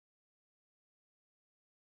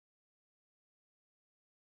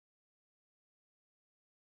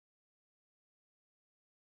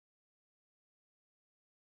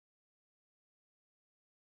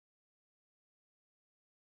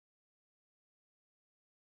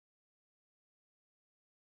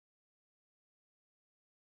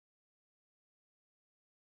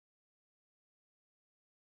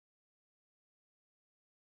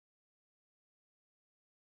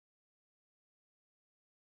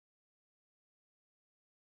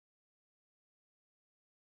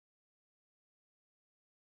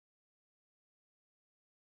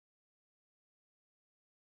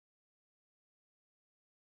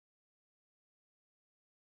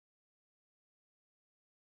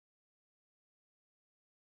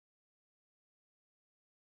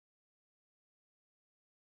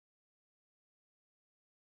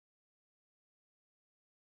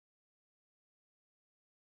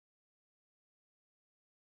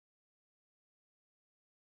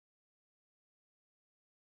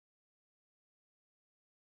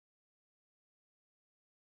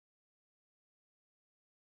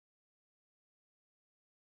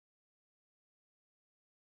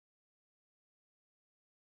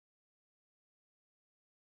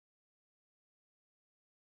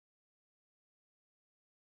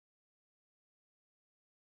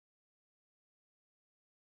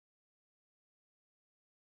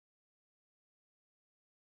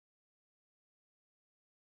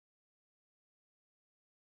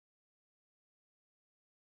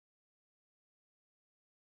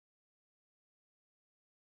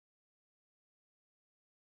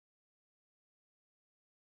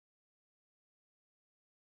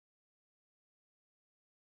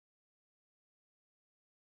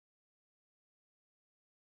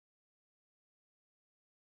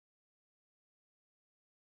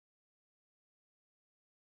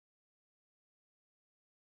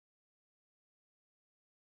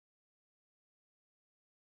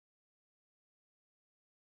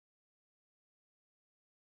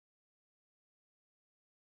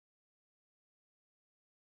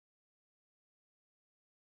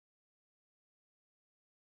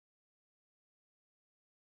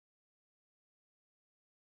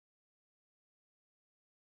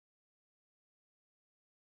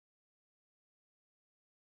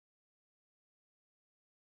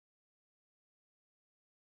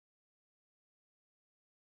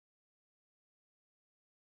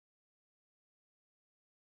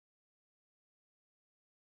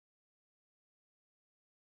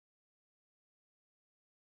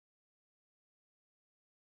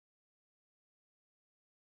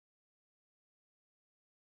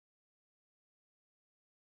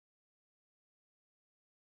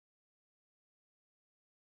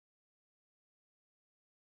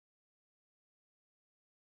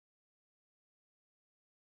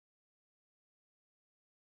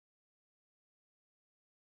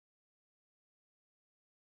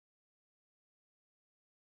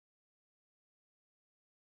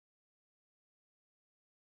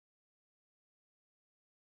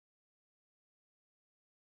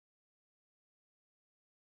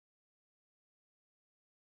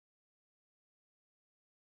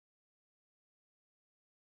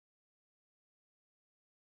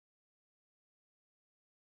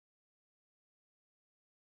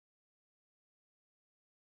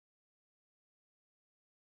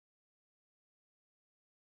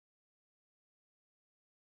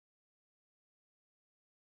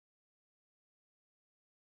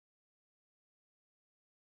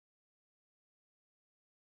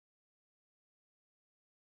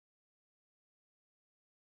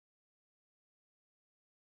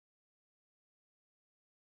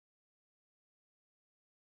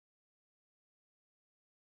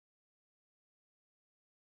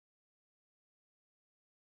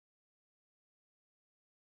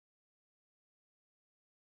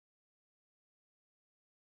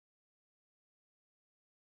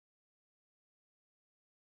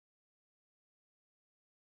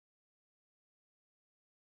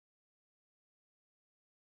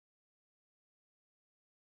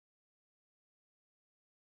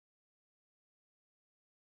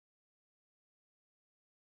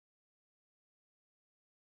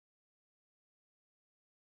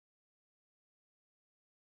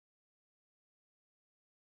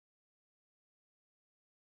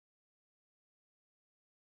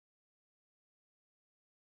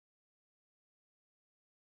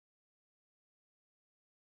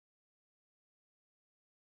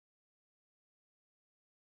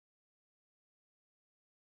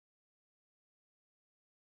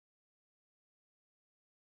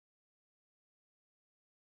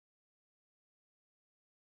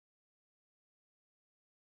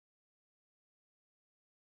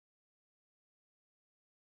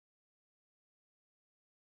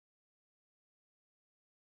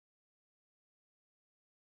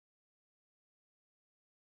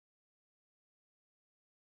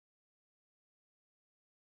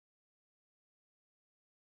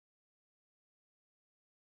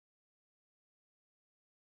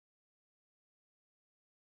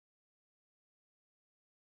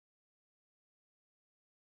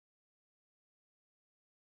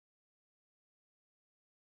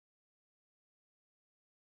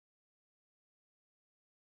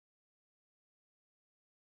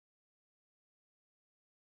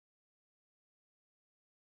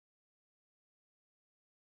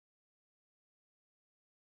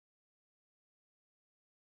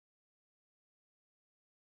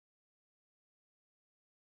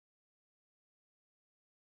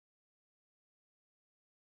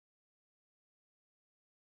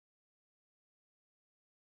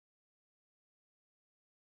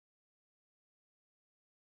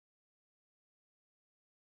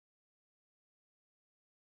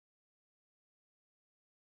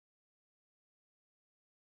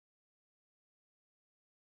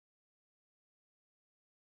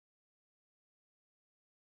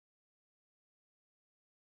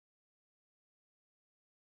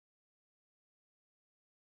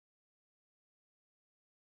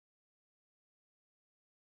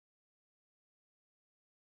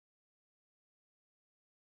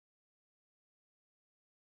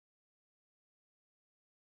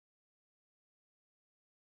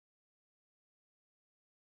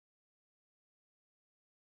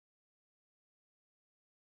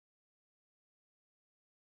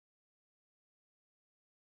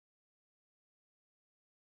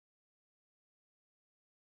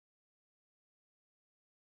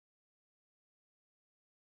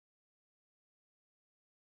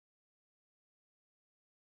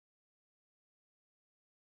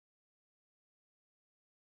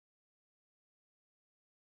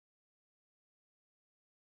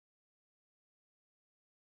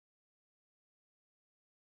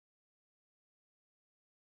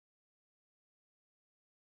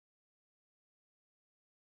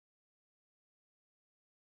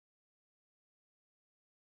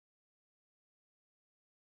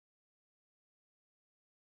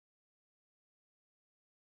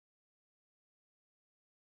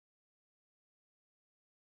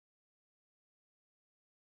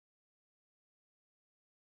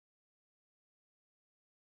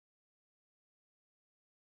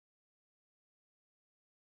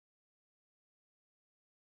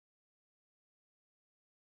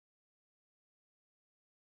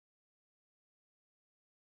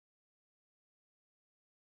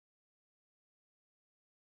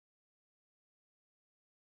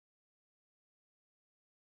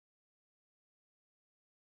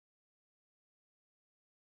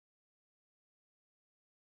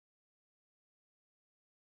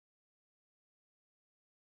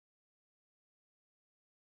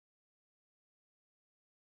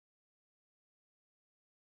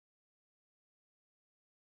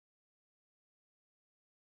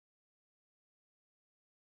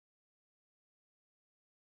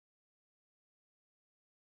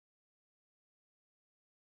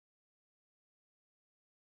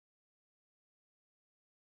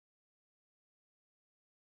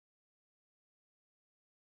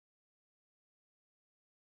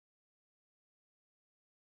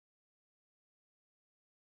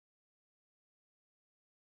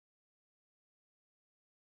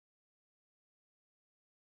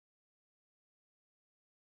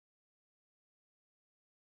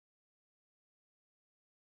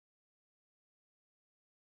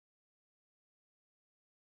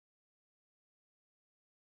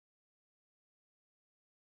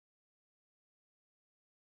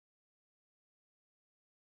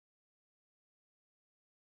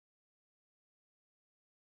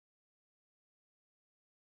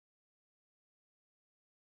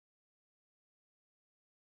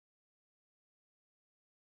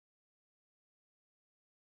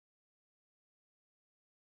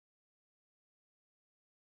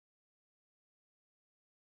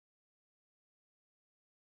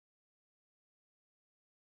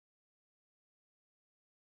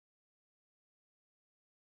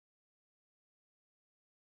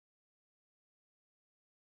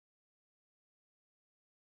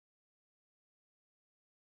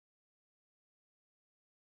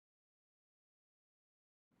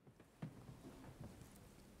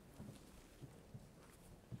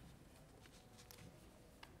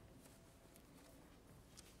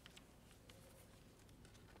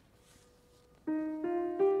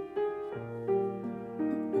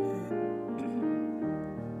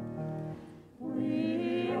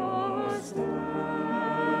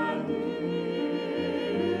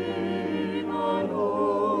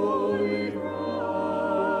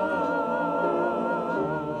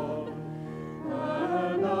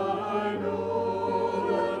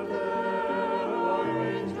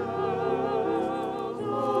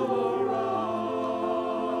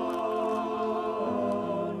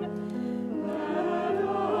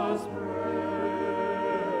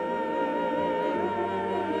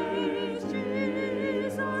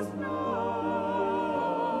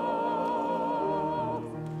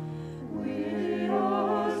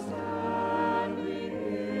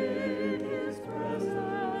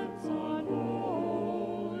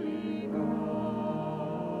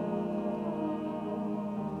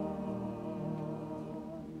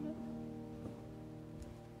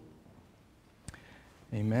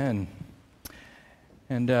Amen.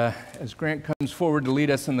 And as Grant comes forward to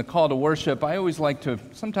lead us in the call to worship, I always like to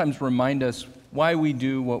sometimes remind us why we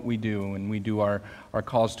do what we do when we do our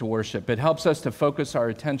calls to worship. It helps us to focus our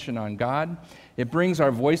attention on God. It brings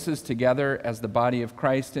our voices together as the body of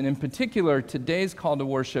Christ. And in particular, today's call to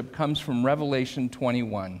worship comes from Revelation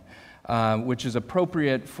 21, which is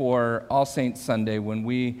appropriate for All Saints Sunday when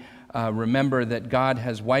we remember that God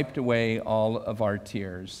has wiped away all of our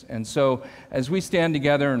tears. And so as we stand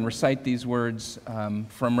together and recite these words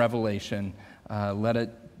from Revelation, let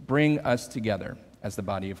it bring us together as the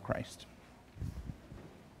body of Christ.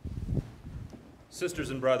 Sisters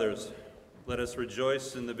and brothers, let us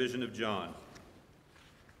rejoice in the vision of John.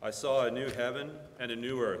 I saw a new heaven and a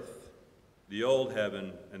new earth. The old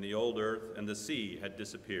heaven and the old earth and the sea had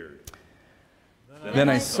disappeared. Then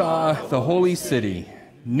I saw the holy city,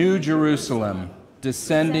 New Jerusalem,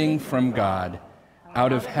 descending from God,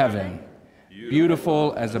 out of heaven,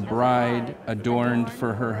 beautiful as a bride adorned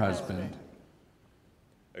for her husband.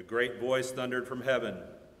 A great voice thundered from heaven,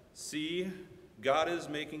 "See, God is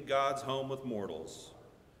making God's home with mortals.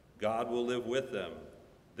 God will live with them.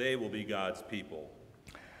 They will be God's people.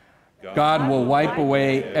 God will wipe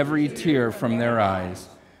away every tear from their eyes.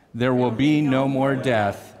 There will be no more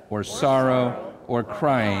death, or sorrow, or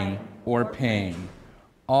crying, or pain.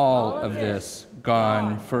 All of this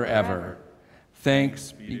gone forever.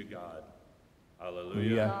 Thanks be to God.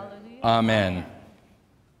 Hallelujah. Amen.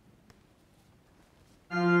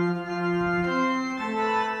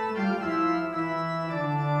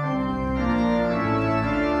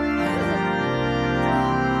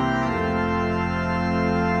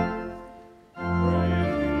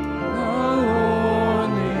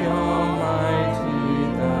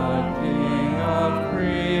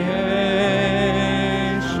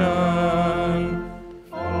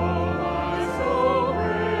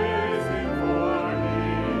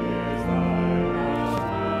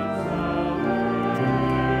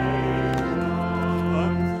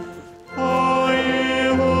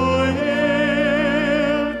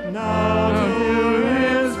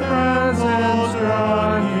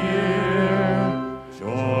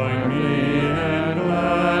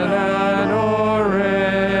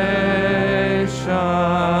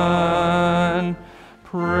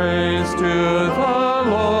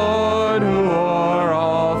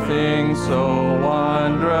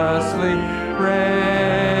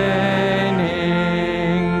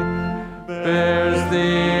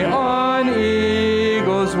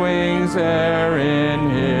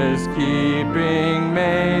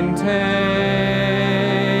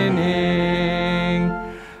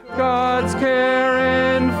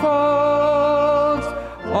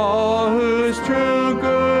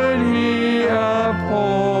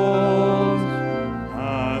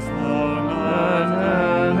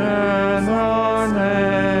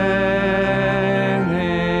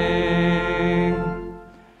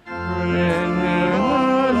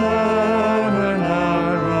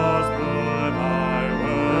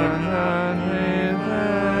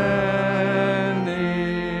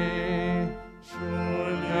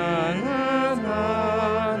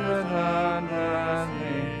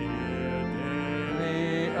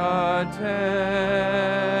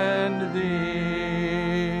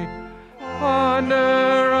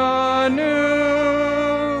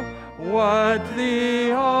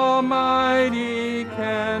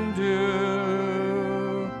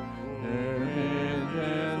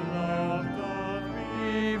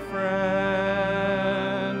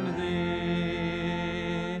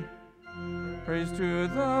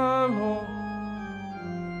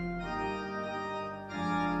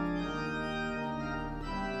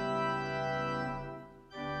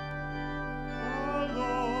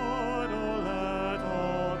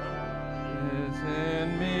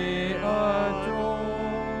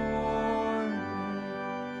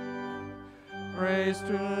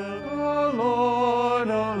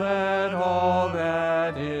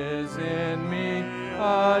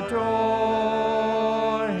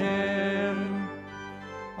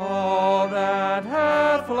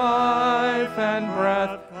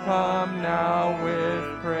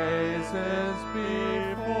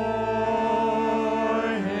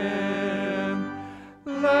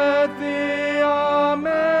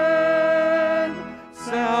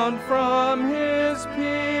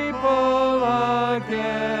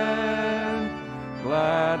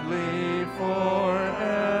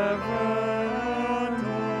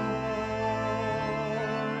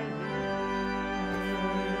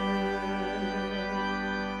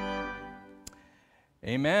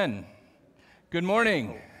 Amen. Good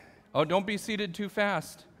morning. Oh, don't be seated too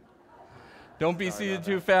fast. Don't be seated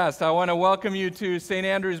too fast. I want to welcome you to St.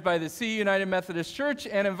 Andrews by the Sea United Methodist Church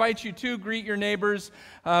and invite you to greet your neighbors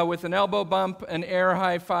with an elbow bump, an air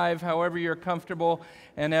high five, however you're comfortable.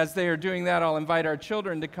 And as they are doing that, I'll invite our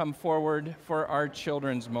children to come forward for our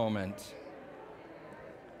children's moment.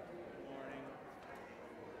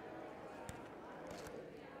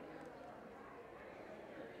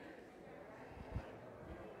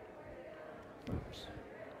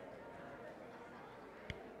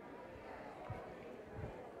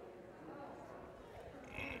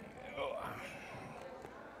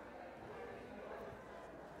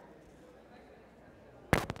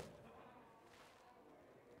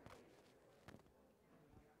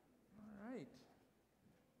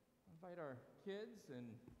 Invite our kids and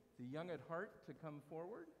the young at heart to come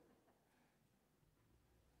forward.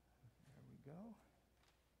 There we go.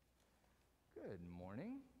 Good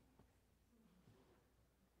morning.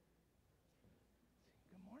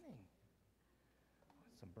 Good morning.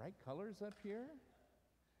 Some bright colors up here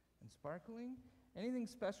and sparkling. Anything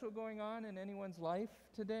special going on in anyone's life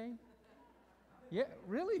today? Yeah,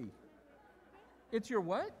 really? It's your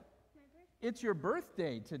what? It's your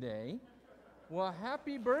birthday today. Well,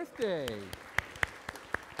 happy birthday.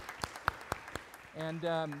 And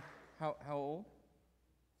how old?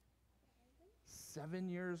 7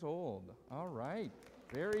 years old. All right.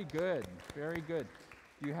 Very good. Very good.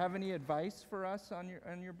 Do you have any advice for us on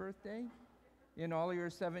your birthday in all your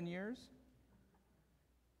 7 years?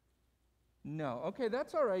 No. Okay,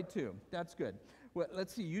 that's all right too. That's good. Well,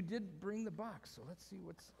 let's see. You did bring the box, so let's see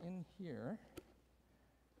what's in here.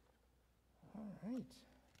 All right.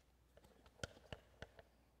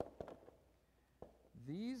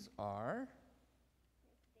 These are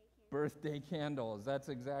birthday candles. That's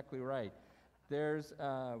exactly right. There's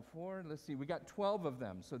let's see, we got 12 of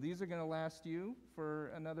them. So these are going to last you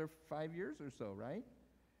for another 5 years or so, right?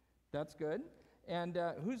 That's good. And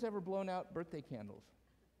who's ever blown out birthday candles?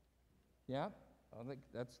 Yeah? I think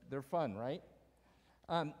they're fun, right?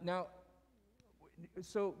 Now,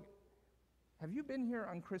 so have you been here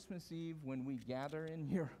on Christmas Eve when we gather in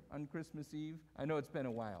here on Christmas Eve? I know it's been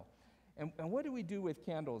a while. And what do we do with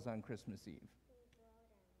candles on Christmas Eve?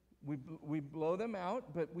 We blow them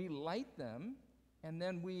out, but we light them, and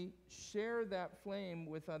then we share that flame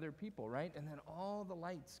with other people, right? And then all the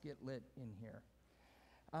lights get lit in here.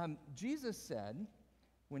 Jesus said,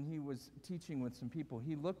 when he was teaching with some people,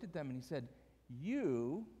 he looked at them and he said,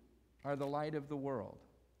 "You are the light of the world."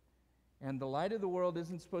 And the light of the world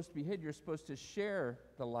isn't supposed to be hid. You're supposed to share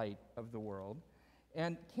the light of the world.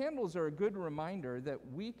 And candles are a good reminder that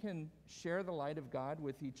we can share the light of God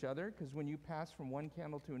with each other, because when you pass from one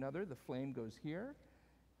candle to another, the flame goes here,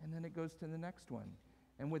 and then it goes to the next one.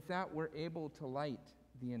 And with that, we're able to light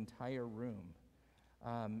the entire room.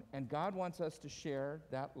 And God wants us to share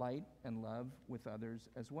that light and love with others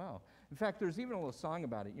as well. In fact, there's even a little song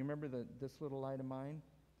about it. You remember This Little Light of Mine?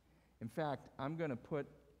 In fact, I'm going to put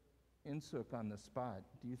Insuk on the spot.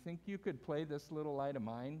 Do you think you could play This Little Light of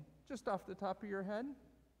Mine just off the top of your head?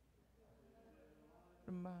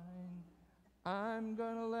 Mine, I'm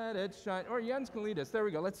gonna let it shine. Or Jens can lead us. There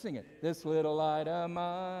we go. Let's sing it. This little light of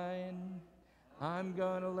mine, I'm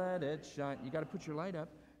gonna let it shine. You got to put your light up.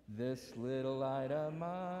 This little light of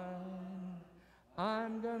mine,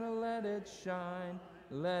 I'm gonna let it shine.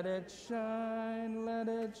 Let it shine, let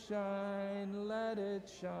it shine, let it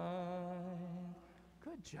shine.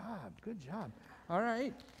 Good job, good job. All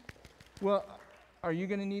right. Well, are you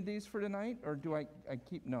going to need these for tonight, or do I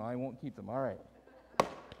keep? No, I won't keep them. All right.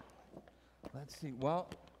 Let's see. Well,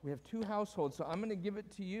 we have 2 households, so I'm going to give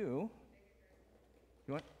it to you.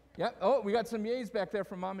 You want? Yeah. Oh, we got some yays back there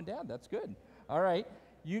from Mom and Dad. That's good. All right.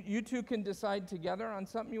 You two can decide together on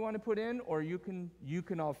something you want to put in, or you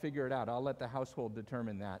can all figure it out. I'll let the household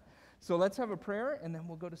determine that. So let's have a prayer, and then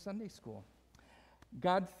we'll go to Sunday school.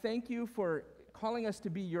 God, thank you for calling us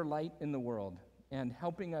to be your light in the world and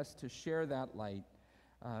helping us to share that light.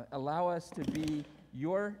 Allow us to be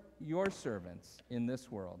your servants in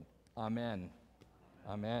this world. Amen.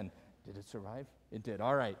 Amen. Did it survive? It did.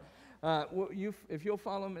 All right. If you'll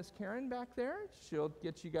follow Miss Karen back there, she'll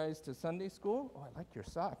get you guys to Sunday school. Oh, I like your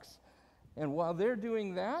socks. And while they're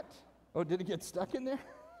doing that, oh, did it get stuck in there?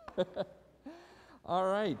 All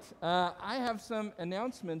right. I have some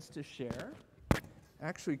announcements to share.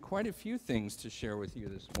 Actually, quite a few things to share with you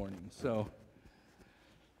this morning. So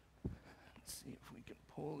let's see if we can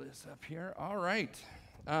pull this up here. All right.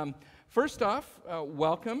 First off,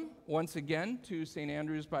 welcome once again to St.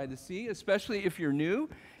 Andrews by the Sea, especially if you're new.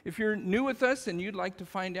 If you're new with us and you'd like to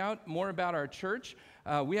find out more about our church,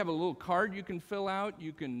 we have a little card you can fill out.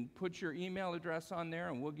 You can put your email address on there,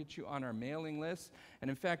 and we'll get you on our mailing list. And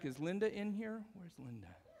in fact, is Linda in here? Where's Linda?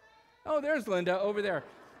 Oh, there's Linda over there.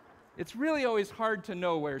 It's really always hard to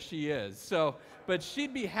know where she is. But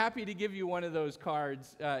she'd be happy to give you one of those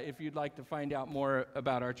cards if you'd like to find out more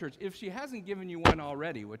about our church. If she hasn't given you one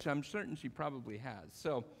already, which I'm certain she probably has.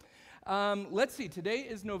 So let's see. Today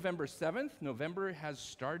is November 7th. November has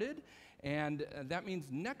started, and that means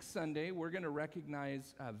next Sunday we're going to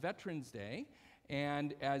recognize Veterans Day.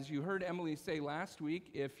 And as you heard Emily say last week,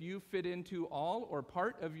 if you fit into all or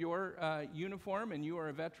part of your uniform and you are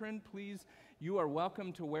a veteran, please, you are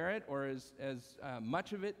welcome to wear it, or as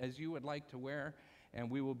much of it as you would like to wear. And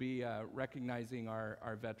we will be recognizing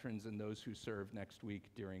our veterans and those who serve next week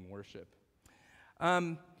during worship.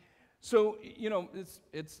 So, you know,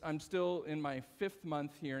 I'm still in my 5th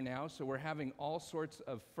month here now, so we're having all sorts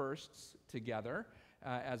of firsts together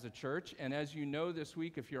as a church. And as you know this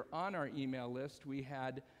week, if you're on our email list, we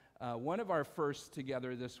had one of our firsts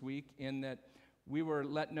together this week in that we were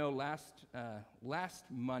let know last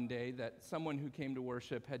Monday that someone who came to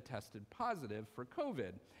worship had tested positive for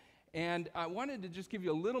COVID. And I wanted to just give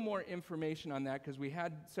you a little more information on that because we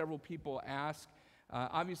had several people ask.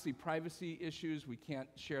 Obviously, privacy issues, we can't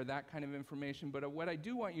share that kind of information. But what I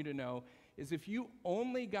do want you to know is if you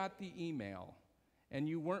only got the email and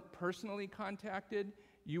you weren't personally contacted,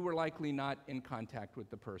 you were likely not in contact with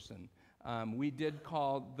the person. We did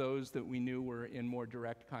call those that we knew were in more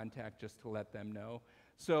direct contact just to let them know.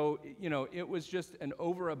 So, you know, it was just an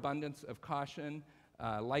overabundance of caution.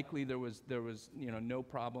 Likely there was no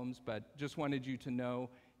problems, but just wanted you to know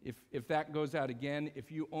if that goes out again, if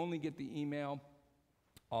you only get the email,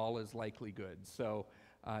 all is likely good. So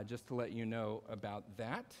just to let you know about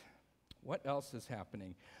that. What else is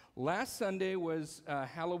happening? Last Sunday was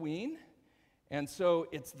Halloween, and so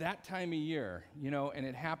it's that time of year, you know, and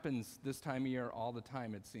it happens this time of year all the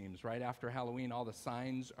time, it seems. Right after Halloween, all the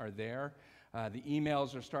signs are there. The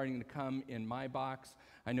emails are starting to come in my box.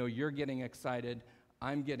 I know you're getting excited.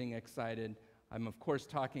 I'm getting excited. I'm, of course,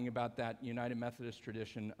 talking about that United Methodist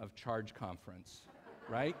tradition of charge conference,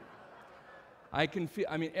 right? I can feel,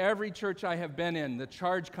 every church I have been in, the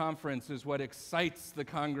charge conference is what excites the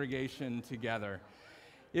congregation together.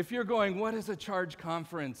 If you're going, what is a charge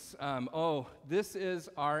conference? This is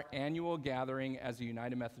our annual gathering as a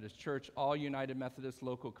United Methodist Church. All United Methodist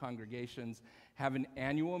local congregations have an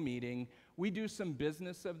annual meeting. We do some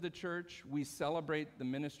business of the church. We celebrate the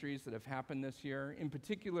ministries that have happened this year. In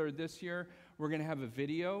particular, this year, we're going to have a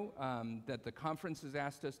video that the conference has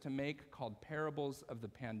asked us to make called Parables of the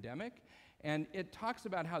Pandemic. And it talks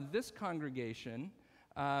about how this congregation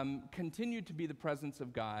continued to be the presence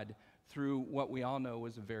of God through what we all know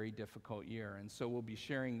was a very difficult year. And so we'll be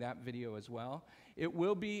sharing that video as well. It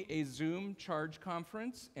will be a Zoom charge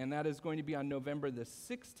conference, and that is going to be on November the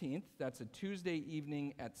 16th. That's a Tuesday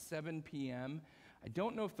evening at 7 p.m. I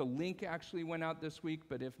don't know if the link actually went out this week,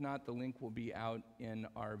 but if not, the link will be out in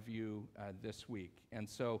our view this week. And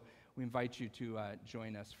so we invite you to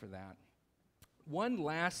join us for that. One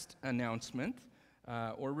last announcement,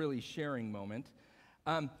 or really sharing moment.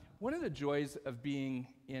 One of the joys of being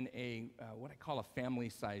in a what I call a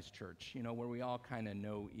family-sized church, you know, where we all kind of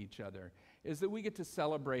know each other, is that we get to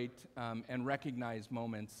celebrate and recognize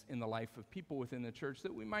moments in the life of people within the church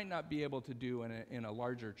that we might not be able to do in a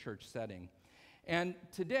larger church setting. And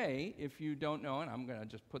today, if you don't know, and I'm going to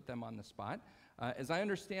just put them on the spot, as I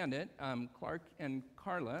understand it, Clark and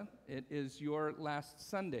Carla, it is your last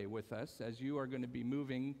Sunday with us as you are going to be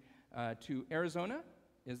moving to Arizona.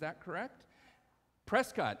 Is that correct?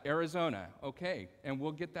 Prescott, Arizona. Okay, and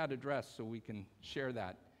we'll get that address so we can share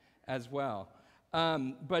that as well.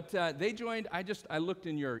 But they joined, I looked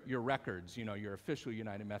in your records, you know, your official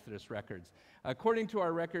United Methodist records. According to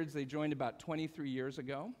our records, they joined about 23 years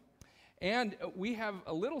ago. And we have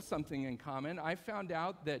a little something in common. I found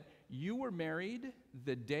out that you were married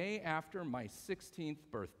the day after my 16th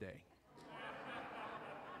birthday.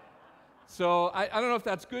 So I don't know if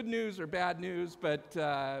that's good news or bad news, but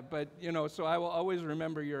you know, so I will always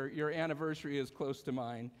remember your anniversary is close to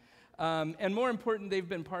mine. And more important, they've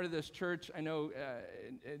been part of this church. I know,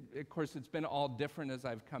 of course, it's been all different as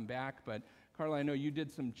I've come back, but Carla, I know you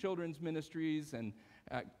did some children's ministries and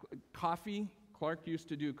coffee. Clark used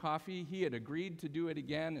to do coffee. He had agreed to do it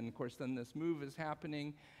again, and of course then this move is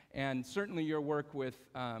happening. And certainly your work with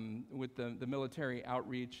the military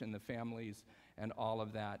outreach and the families and all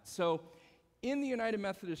of that. So in the United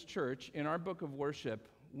Methodist Church, in our book of worship,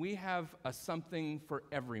 we have a something for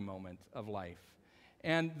every moment of life.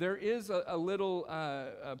 And there is a little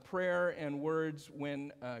prayer and words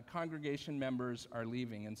when congregation members are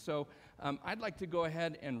leaving. And so I'd like to go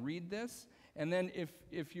ahead and read this. And then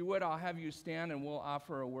if you would, I'll have you stand and we'll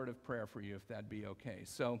offer a word of prayer for you, if that'd be okay.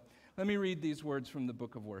 So let me read these words from the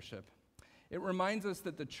book of worship. It reminds us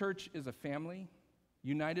that the church is a family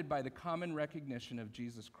united by the common recognition of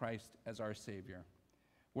Jesus Christ as our Savior.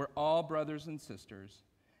 We're all brothers and sisters,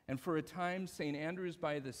 and for a time, St. Andrew's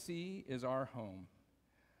by the Sea is our home.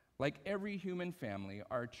 Like every human family,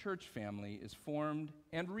 our church family is formed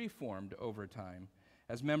and reformed over time.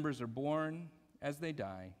 As members are born, as they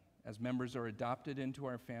die, as members are adopted into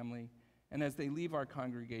our family, and as they leave our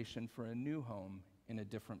congregation for a new home in a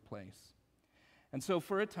different place. And so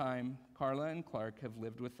for a time, Carla and Clark have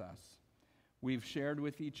lived with us. We've shared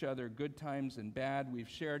with each other good times and bad. We've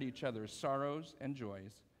shared each other's sorrows and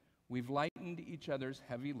joys. We've lightened each other's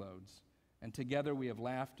heavy loads. And together we have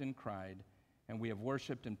laughed and cried, and we have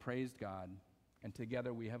worshiped and praised God, and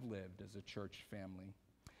together we have lived as a church family.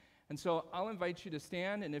 And so I'll invite you to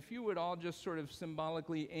stand, and if you would all just sort of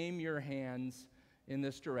symbolically aim your hands in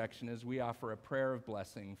this direction as we offer a prayer of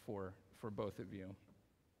blessing for both of you.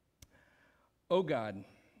 O God,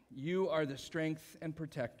 you are the strength and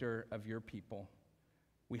protector of your people.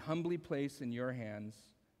 We humbly place in your hands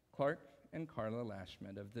Clark and Carla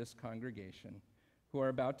Lashman of this congregation, who are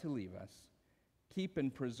about to leave us. Keep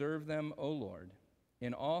and preserve them, O Lord,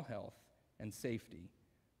 in all health and safety,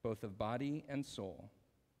 both of body and soul,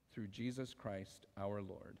 through Jesus Christ our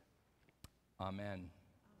Lord. Amen.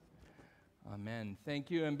 Amen.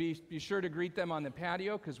 Thank you, and be sure to greet them on the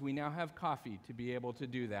patio, because we now have coffee to be able to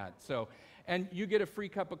do that. So, and you get a free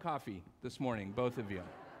cup of coffee this morning, both of you.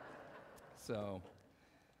 So,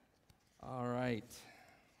 all right.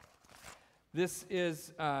 This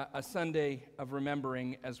is a Sunday of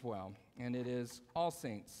remembering as well, and it is All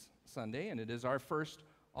Saints Sunday, and it is our first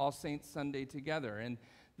All Saints Sunday together. And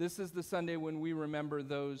this is the Sunday when we remember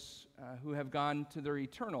those who have gone to their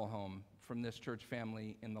eternal home from this church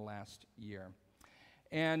family in the last year.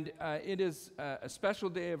 And it is a special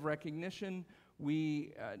day of recognition.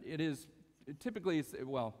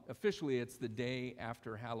 Officially it's the day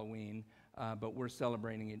after Halloween, but we're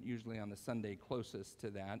celebrating it usually on the Sunday closest to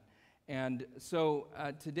that. And so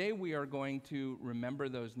today we are going to remember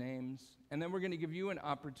those names, and then we're going to give you an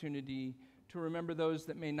opportunity to remember those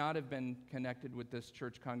that may not have been connected with this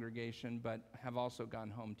church congregation, but have also gone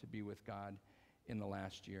home to be with God in the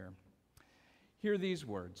last year. Hear these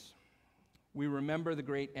words. We remember the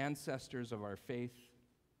great ancestors of our faith,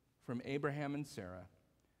 from Abraham and Sarah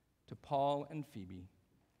to Paul and Phoebe.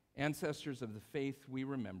 Ancestors of the faith, we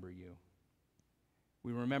remember you.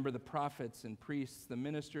 We remember the prophets and priests, the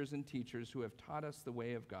ministers and teachers who have taught us the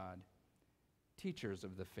way of God. Teachers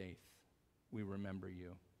of the faith, we remember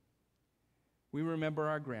you. We remember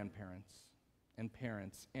our grandparents and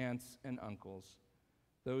parents, aunts and uncles,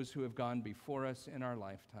 those who have gone before us in our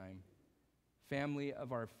lifetime. Family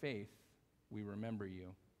of our faith, we remember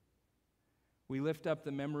you. We lift up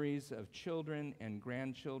the memories of children and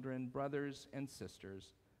grandchildren, brothers and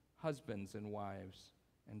sisters, husbands and wives,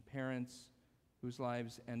 and parents whose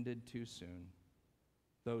lives ended too soon.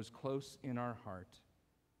 Those close in our heart,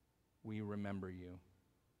 we remember you.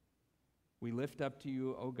 We lift up to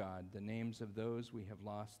you, O God, the names of those we have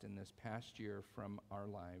lost in this past year from our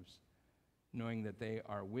lives, knowing that they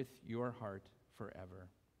are with your heart forever.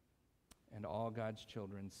 And all God's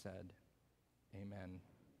children said, Amen.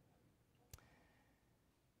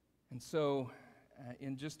 And so,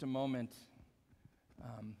 in just a moment,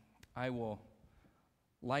 I will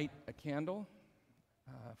light a candle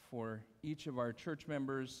for each of our church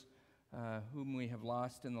members whom we have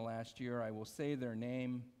lost in the last year. I will say their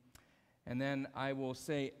name, and then I will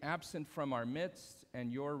say, absent from our midst,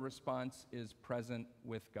 and your response is present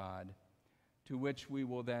with God, to which we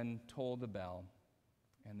will then toll the bell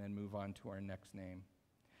and then move on to our next name.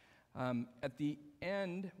 At the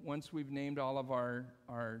end, once we've named all of our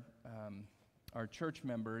church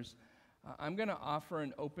members, I'm going to offer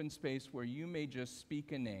an open space where you may just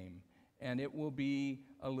speak a name. And it will be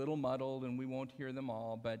a little muddled, and we won't hear them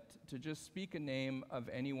all, but to just speak a name of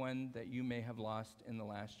anyone that you may have lost in the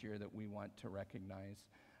last year that we want to recognize.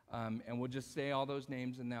 And we'll just say all those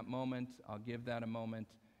names in that moment. I'll give that a moment,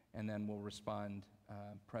 and then we'll respond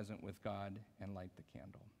present with God and light the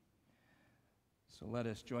candle. So let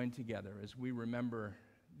us join together as we remember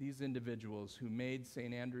these individuals who made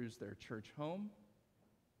St. Andrew's their church home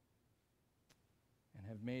and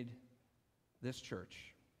have made this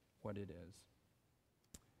church what it is.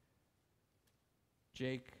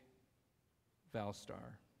 Jake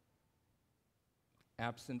Valstar,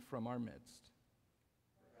 absent from our midst.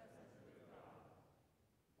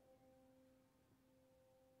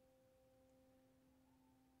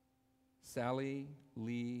 Sally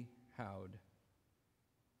Lee Howd,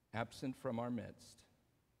 absent from our midst.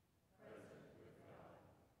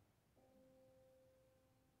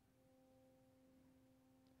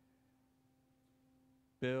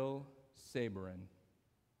 Bill Saberin,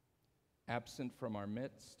 absent from our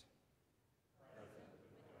midst.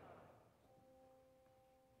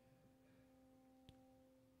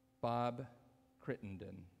 Bob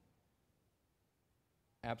Crittenden,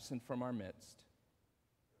 absent from our midst.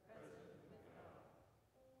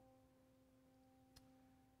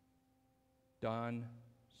 Don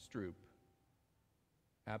Stroop,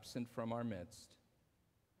 absent from our midst.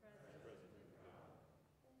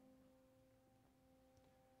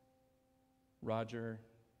 Roger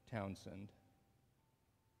Townsend,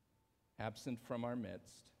 absent from our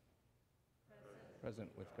midst.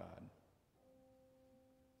 Present with God.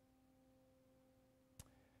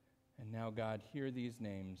 And now, God, hear these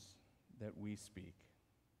names that we speak.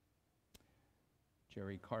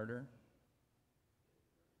 Jerry Carter,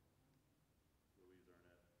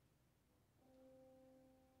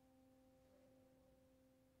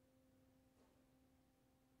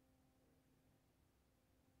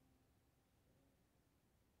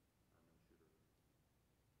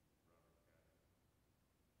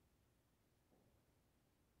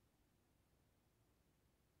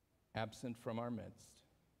 absent from our midst.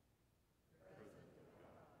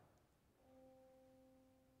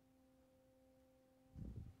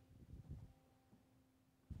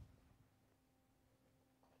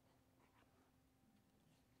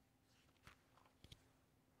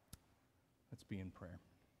 Let's be in prayer.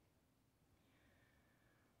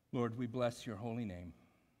 Lord, we bless your holy name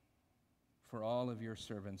for all of your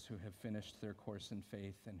servants who have finished their course in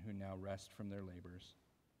faith and who now rest from their labors.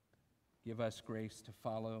 Give us grace to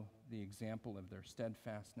follow the example of their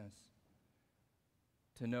steadfastness,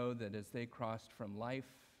 to know that as they crossed from life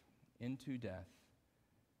into death,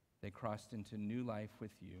 they crossed into new life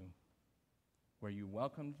with you, where you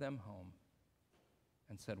welcomed them home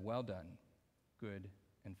and said, "Well done, good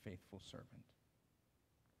and faithful servant."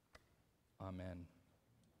 Amen.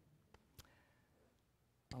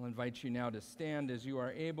 I'll invite you now to stand as you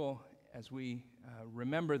are able, as we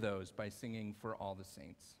remember those by singing "For All the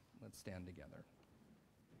Saints." Let's stand together.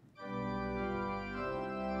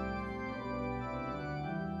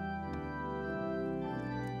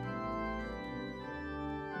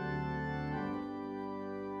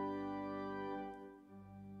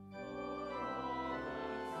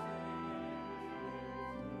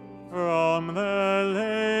 From their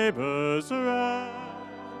labors rest,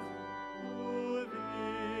 who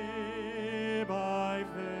thee by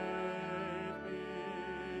faith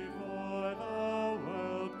before the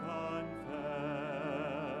world confessed.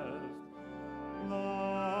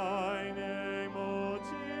 Thy name, O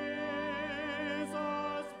Jesus,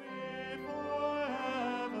 be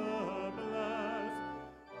forever blessed.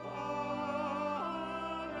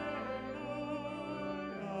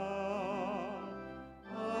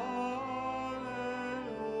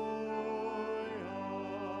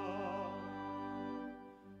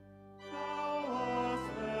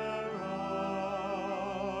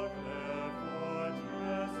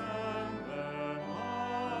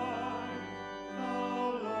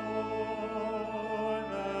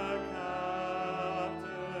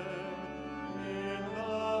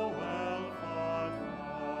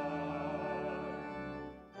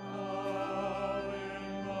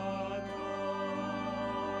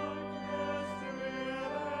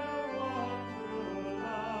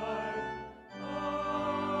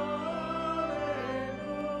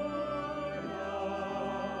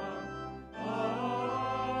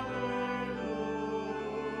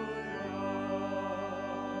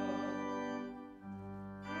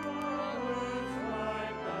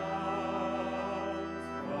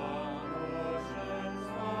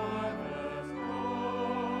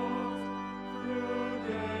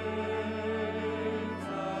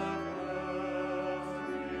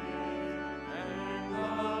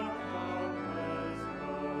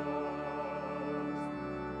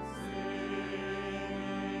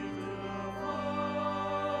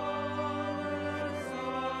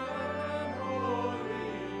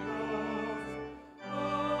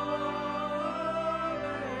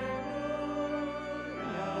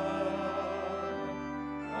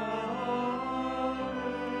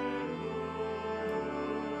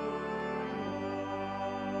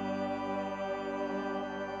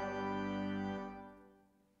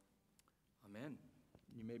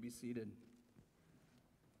 Seated.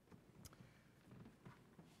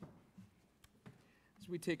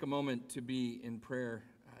 we take a moment to be in prayer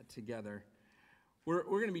together, we're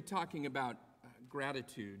going to be talking about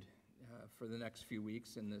gratitude for the next few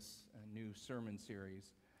weeks in this new sermon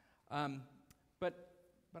series. But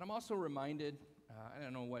I'm also reminded, I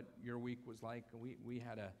don't know what your week was like. We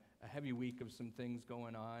had a heavy week of some things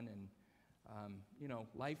going on, and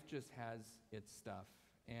life just has its stuff.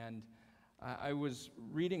 And I was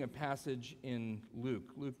reading a passage in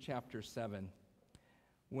Luke chapter 7,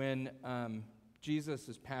 when Jesus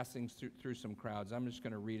is passing through some crowds. I'm just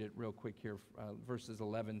going to read it real quick here, verses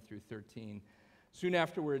 11 through 13. Soon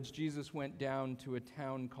afterwards, Jesus went down to a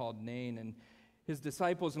town called Nain, and his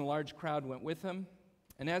disciples and a large crowd went with him.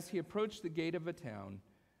 And as he approached the gate of a town,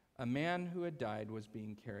 a man who had died was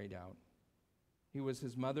being carried out. He was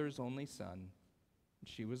his mother's only son, and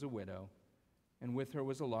she was a widow, and with her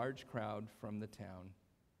was a large crowd from the town.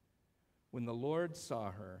 When the Lord saw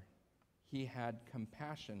her, he had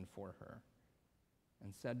compassion for her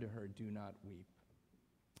and said to her, "Do not weep."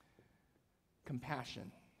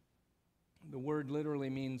 Compassion. The word literally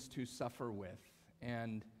means to suffer with.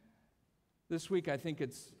 And this week, I think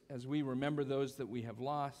it's as we remember those that we have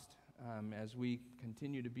lost, as we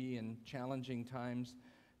continue to be in challenging times,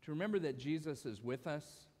 to remember that Jesus is with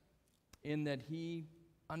us in that he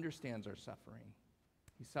understands our suffering.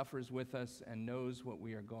 He suffers with us and knows what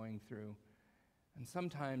we are going through. And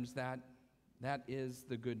sometimes that is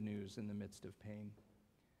the good news in the midst of pain.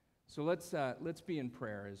 So let's be in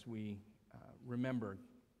prayer as we remember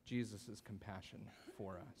Jesus' compassion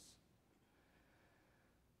for us.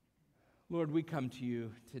 Lord, we come to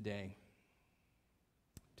you today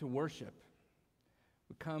to worship.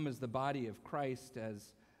 We come as the body of Christ,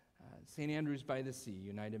 as St. Andrew's by the Sea,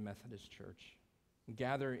 United Methodist Church. We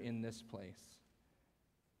gather in this place.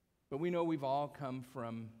 But we know we've all come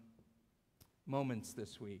from moments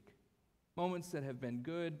this week, moments that have been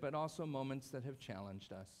good, but also moments that have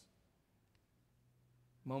challenged us.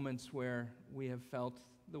 Moments where we have felt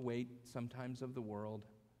the weight sometimes of the world,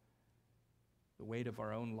 the weight of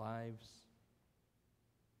our own lives.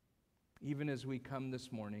 Even as we come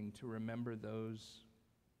this morning to remember those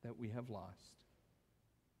that we have lost.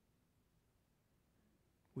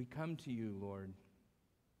 We come to you, Lord,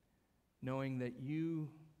 knowing that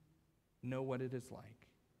you know what it is like,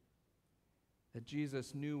 that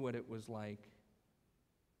Jesus knew what it was like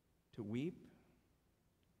to weep,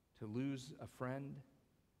 to lose a friend,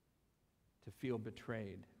 to feel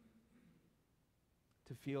betrayed,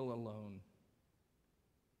 to feel alone.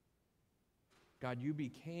 God, you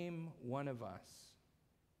became one of us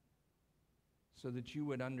so that you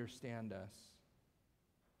would understand us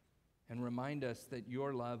and remind us that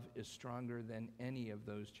your love is stronger than any of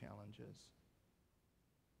those challenges.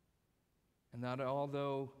 And that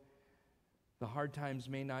although the hard times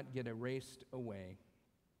may not get erased away,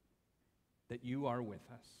 that you are with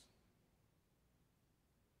us.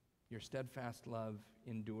 Your steadfast love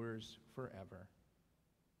endures forever.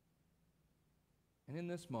 And in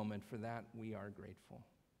this moment, for that, we are grateful.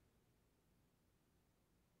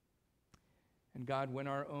 And God, when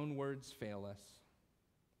our own words fail us,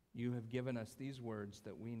 you have given us these words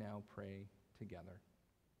that we now pray together.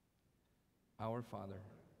 Our Father,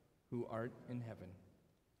 who art in heaven,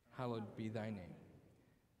 hallowed be thy name.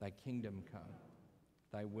 Thy kingdom come,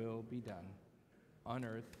 thy will be done, on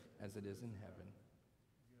earth as it is in heaven.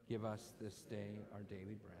 Give us this day our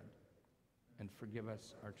daily bread, and forgive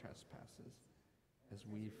us our trespasses, as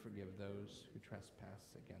we forgive those who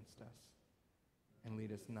trespass against us. And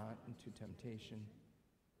lead us not into temptation,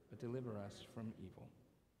 but deliver us from evil.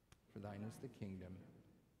 For thine is the kingdom,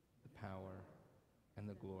 the power, and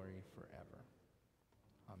the glory forever.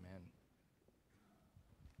 Amen.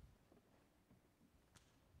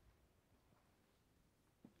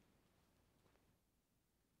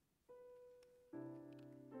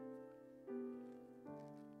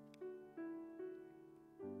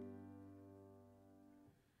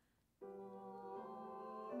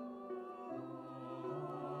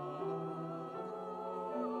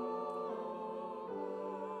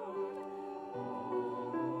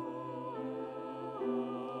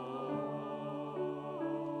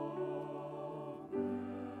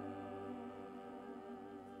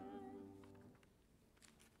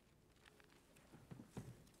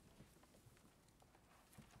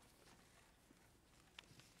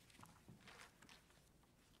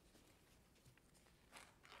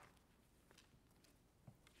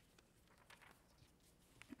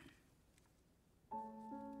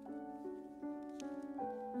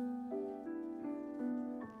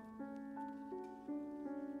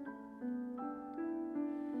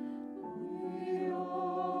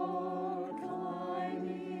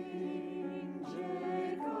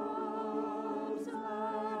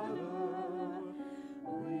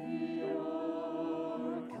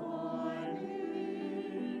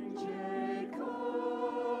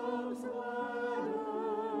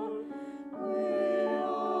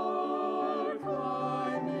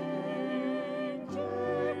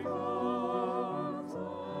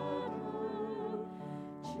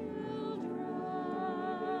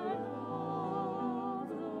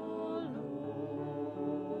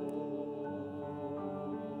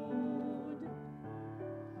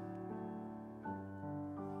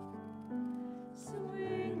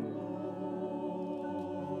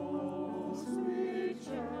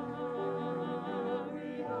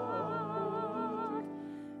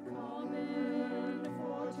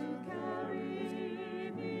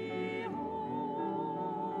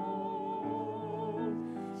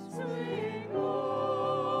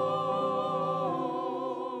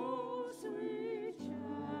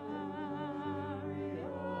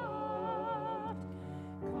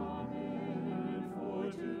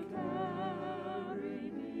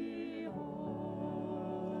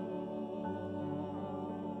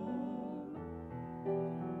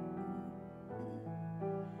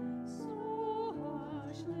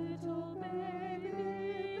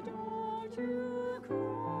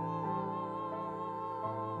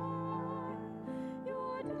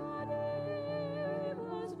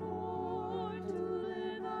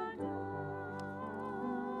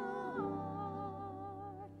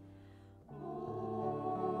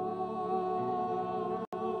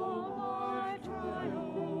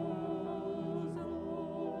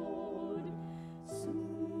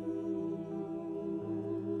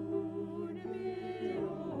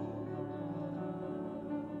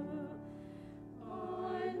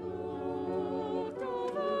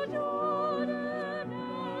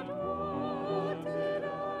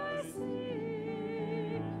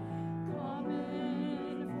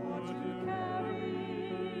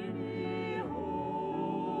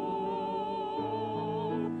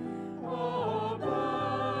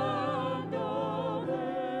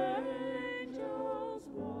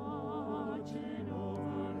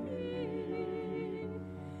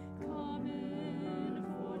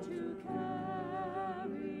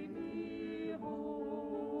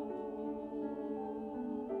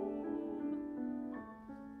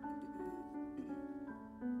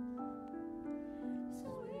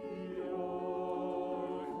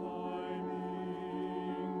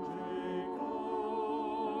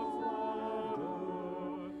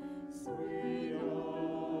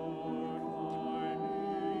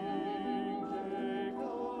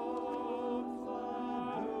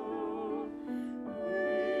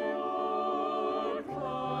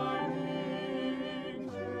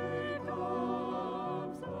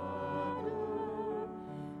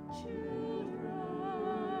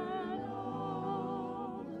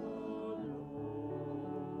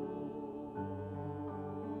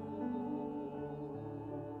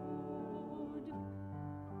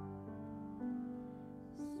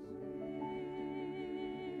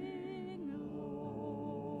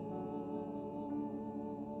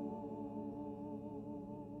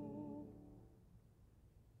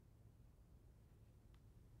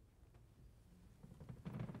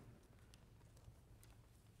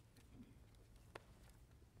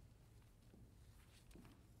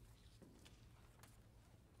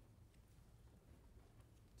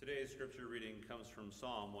 Today's scripture reading comes from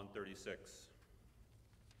Psalm 136.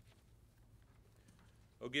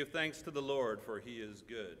 Oh, give thanks to the Lord, for he is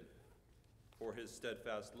good, for his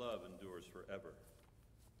steadfast love endures forever.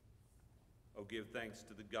 Oh, give thanks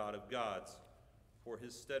to the God of gods, for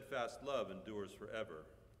his steadfast love endures forever.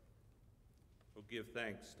 Oh, give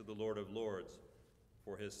thanks to the Lord of lords,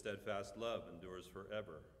 for his steadfast love endures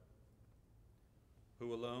forever.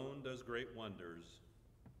 Who alone does great wonders,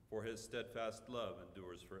 for his steadfast love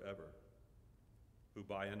endures forever. Who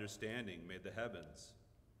by understanding made the heavens,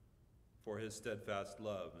 for his steadfast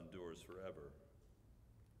love endures forever.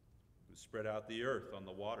 Who spread out the earth on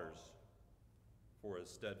the waters, for his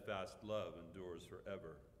steadfast love endures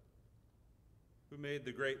forever. Who made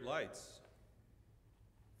the great lights,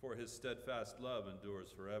 for his steadfast love endures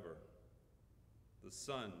forever. The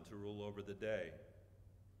sun to rule over the day,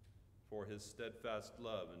 for his steadfast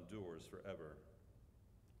love endures forever.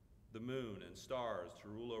 The moon and stars to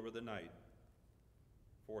rule over the night,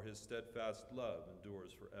 for his steadfast love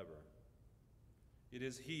endures forever. It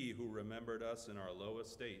is he who remembered us in our low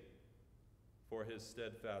estate, for his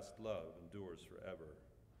steadfast love endures forever,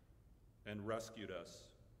 and rescued us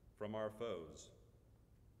from our foes,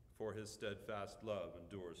 for his steadfast love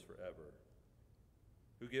endures forever.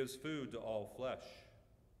 Who gives food to all flesh,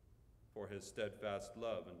 for his steadfast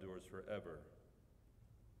love endures forever.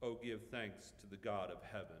 Oh, give thanks to the God of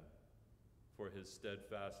heaven, for his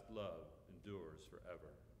steadfast love endures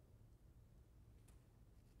forever.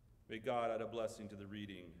 May God add a blessing to the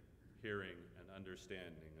reading, hearing, and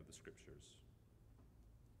understanding of the Scriptures.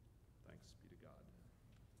 Thanks be to God.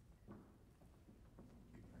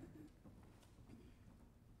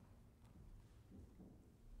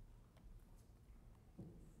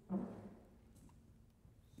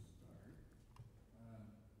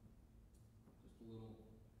 Just a little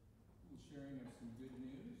sharing of some good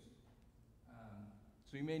news.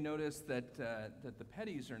 So you may notice that the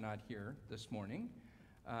Pettys are not here this morning.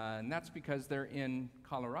 And that's because they're in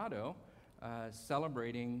Colorado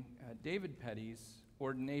celebrating David Petty's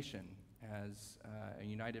ordination as a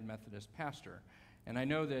United Methodist pastor. And I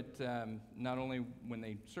know that not only when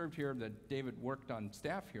they served here, that David worked on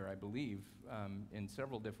staff here, I believe, in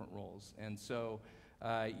several different roles. And so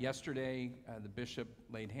yesterday, the bishop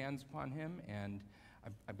laid hands upon him, and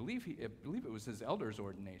I believe it was his elder's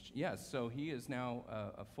ordination. Yes, so he is now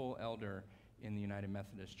a full elder in the United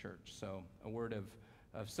Methodist Church. So a word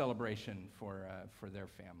of celebration for their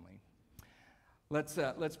family.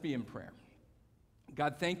 Let's be in prayer.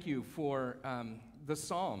 God, thank you for the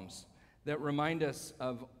Psalms that remind us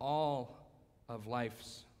of all of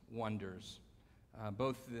life's wonders,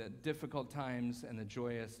 both the difficult times and the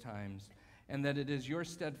joyous times, and that it is your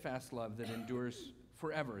steadfast love that endures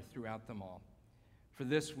forever throughout them all. For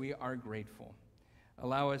this we are grateful.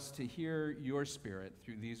 Allow us to hear your Spirit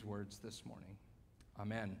through these words this morning.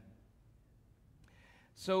 Amen.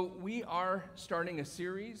 So we are starting a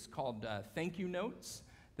series called Thank You Notes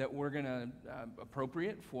that we're going to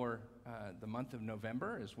appropriate for the month of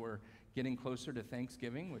November as we're getting closer to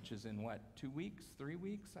Thanksgiving, which is in, 2 weeks, 3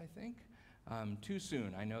 weeks, I think? Too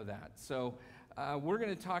soon, I know that. So we're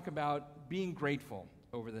going to talk about being grateful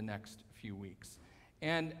over the next few weeks.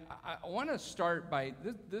 And I want to start by,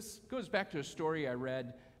 this goes back to a story I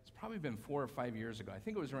read, it's probably been 4 or 5 years ago. I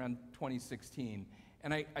think it was around 2016.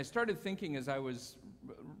 And I started thinking as I was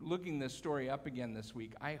looking this story up again this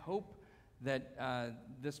week, I hope that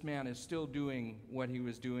this man is still doing what he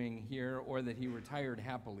was doing here, or that he retired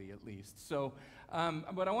happily at least. So,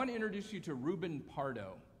 but I want to introduce you to Reuben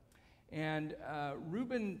Pardo. And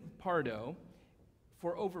Reuben Pardo,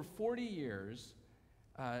 for over 40 years,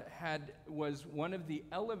 was one of the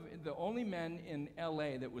only men in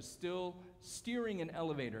LA that was still steering an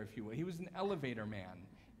elevator, if you will. He was an elevator man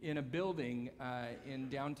in a building in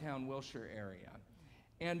downtown Wilshire area.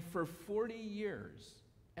 And for 40 years,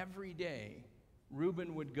 every day,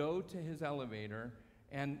 Reuben would go to his elevator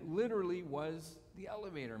and literally was the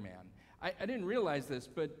elevator man. I didn't realize this,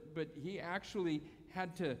 but he actually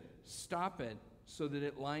had to stop it so that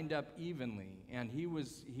it lined up evenly, and he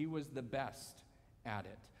was the best at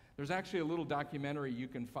it. There's actually a little documentary you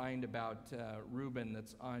can find about Reuben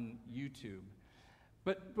that's on YouTube.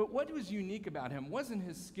 But what was unique about him wasn't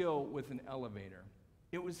his skill with an elevator.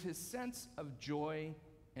 It was his sense of joy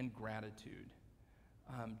and gratitude.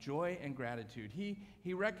 Joy and gratitude.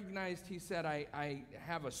 He recognized, he said, I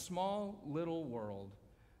have a small little world,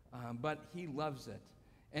 but he loves it.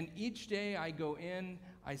 And each day I go in,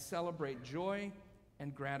 I celebrate joy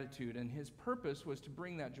and gratitude. And his purpose was to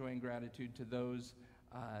bring that joy and gratitude to those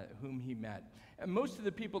whom he met. And most of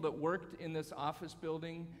the people that worked in this office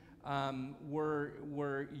building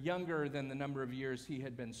were younger than the number of years he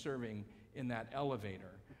had been serving in that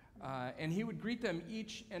elevator. And he would greet them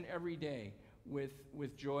each and every day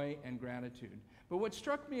with joy and gratitude. But what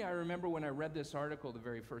struck me, I remember when I read this article the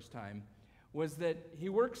very first time, was that he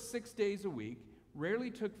worked 6 days a week,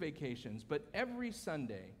 rarely took vacations, but every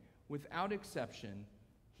Sunday, without exception,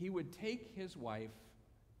 he would take his wife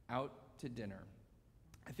out to dinner.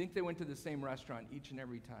 I think they went to the same restaurant each and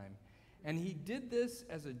every time. And he did this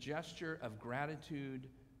as a gesture of gratitude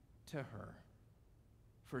to her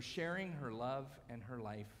for sharing her love and her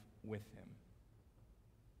life with him.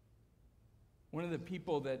 One of the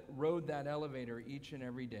people that rode that elevator each and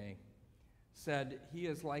every day said, "He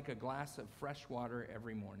is like a glass of fresh water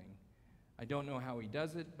every morning. I don't know how he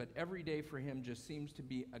does it, but every day for him just seems to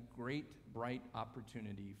be a great, bright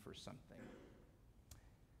opportunity for something."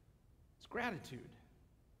 It's gratitude.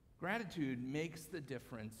 Gratitude makes the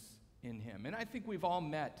difference in him. And I think we've all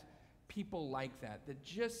met people like that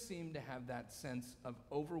just seem to have that sense of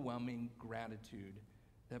overwhelming gratitude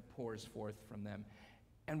that pours forth from them.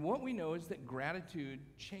 And what we know is that gratitude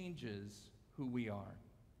changes who we are.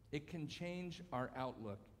 It can change our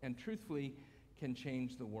outlook, and truthfully, can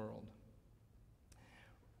change the world.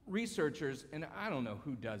 Researchers, and I don't know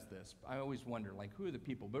who does this, I always wonder, like, who are the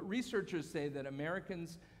people? But researchers say that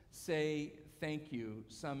Americans say thank you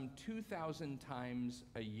some 2,000 times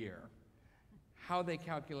a year. How they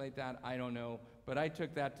calculate that, I don't know, but I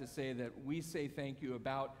took that to say that we say thank you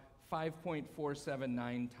about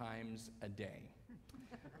 5.479 times a day.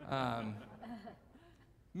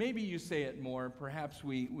 Maybe you say it more. Perhaps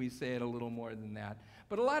we say it a little more than that.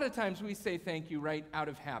 But a lot of times we say thank you right out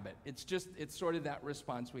of habit. It's sort of that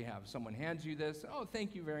response we have. Someone hands you this, "Oh,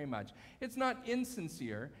 thank you very much." It's not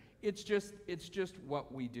insincere. It's just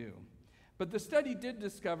what we do. But the study did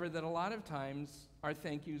discover that a lot of times our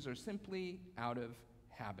thank yous are simply out of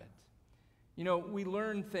habit. You know, we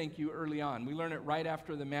learn thank you early on. We learn it right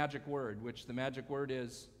after the magic word, which the magic word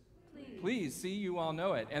is please. See, you all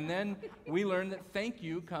know it. And then we learn that thank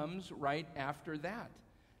you comes right after that.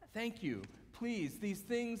 Thank you, please, these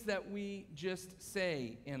things that we just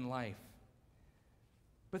say in life.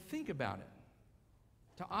 But think about it.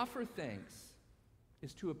 To offer thanks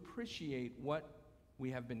is to appreciate what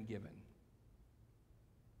we have been given.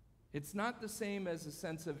 It's not the same as a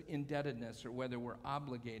sense of indebtedness or whether we're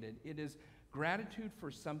obligated. It is gratitude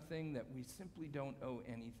for something that we simply don't owe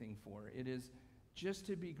anything for. It is just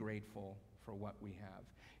to be grateful for what we have.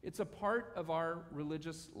 It's a part of our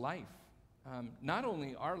religious life. Not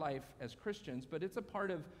only our life as Christians, but it's a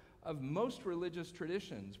part of most religious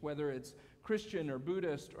traditions, whether it's Christian or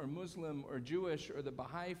Buddhist or Muslim or Jewish or the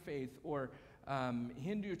Baha'i faith or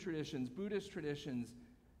Hindu traditions, Buddhist traditions.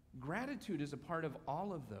 Gratitude is a part of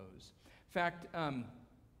all of those. In fact,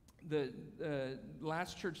 the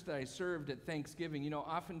last church that I served at Thanksgiving, you know,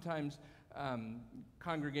 oftentimes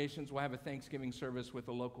congregations will have a Thanksgiving service with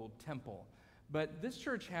a local temple. But this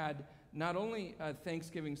church had not only a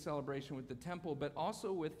Thanksgiving celebration with the temple, but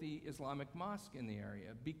also with the Islamic mosque in the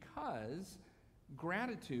area, because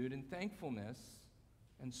gratitude and thankfulness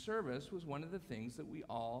and service was one of the things that we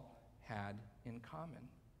all had in common.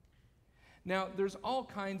 Now, there's all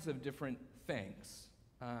kinds of different thanks.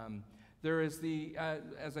 There is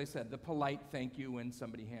as I said, the polite thank you when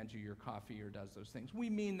somebody hands you your coffee or does those things. We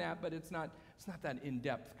mean that, but it's not that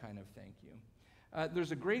in-depth kind of thank you.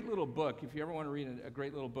 There's a great little book, if you ever want to read a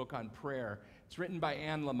great little book on prayer. It's written by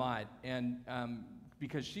Anne Lamott, and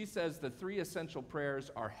because she says the 3 essential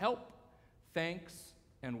prayers are help, thanks,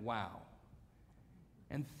 and wow.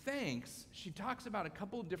 And thanks, she talks about a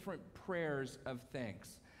couple different prayers of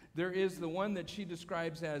thanks. There is the one that she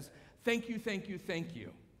describes as thank you, thank you, thank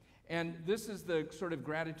you. And this is the sort of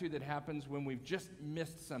gratitude that happens when we've just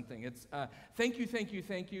missed something. It's thank you, thank you,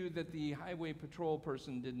 thank you that the highway patrol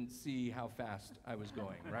person didn't see how fast I was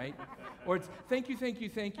going, right? Or it's thank you, thank you,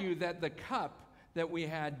 thank you that the cup that we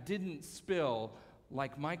had didn't spill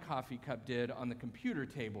like my coffee cup did on the computer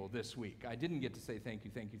table this week. I didn't get to say thank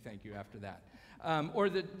you, thank you, thank you after that. Or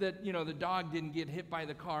that you know, the dog didn't get hit by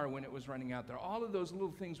the car when it was running out there. All of those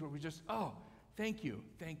little things where we just, oh, thank you,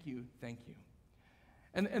 thank you, thank you.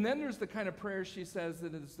 And then there's the kind of prayer she says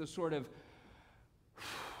that is the sort of,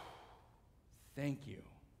 thank you.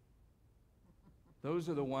 Those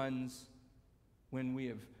are the ones when we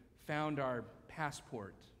have found our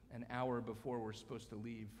passport an hour before we're supposed to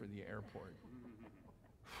leave for the airport.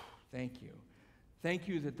 Thank you. Thank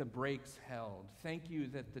you that the brakes held. Thank you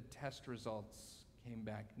that the test results came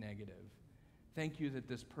back negative. Thank you that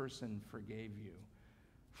this person forgave you.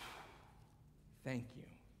 Thank you.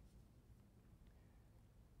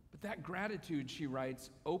 But that gratitude, she writes,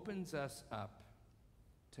 opens us up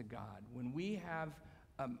to God, when we have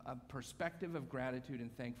a perspective of gratitude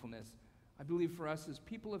and thankfulness, I believe for us as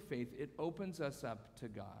people of faith, it opens us up to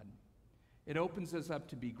God. It opens us up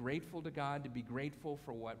to be grateful to God, to be grateful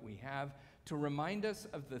for what we have, to remind us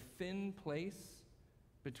of the thin place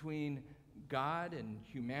between God and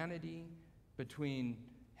humanity, between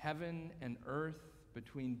heaven and earth,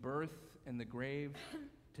 between birth and the grave,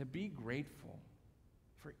 to be grateful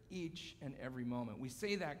for each and every moment. We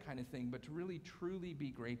say that kind of thing, but to really truly be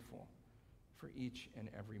grateful for each and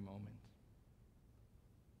every moment.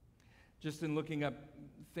 Just in looking up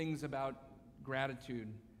things about gratitude,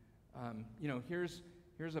 here's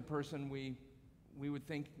a person we would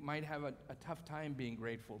think might have a tough time being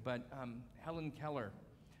grateful, but Helen Keller,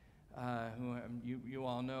 who you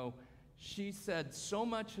all know, she said, "So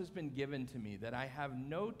much has been given to me that I have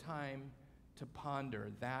no time to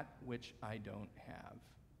ponder that which I don't have."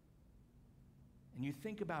 And you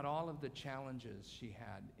think about all of the challenges she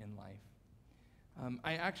had in life.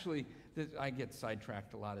 I get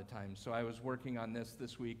sidetracked a lot of times, so I was working on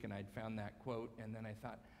this week, and I'd found that quote, and then I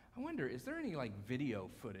thought, I wonder, is there any video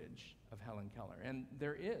footage of Helen Keller? And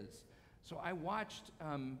there is. So I watched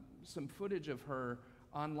some footage of her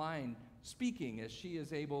online speaking as she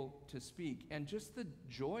is able to speak, and just the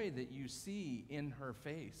joy that you see in her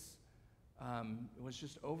face was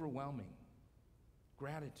just overwhelming.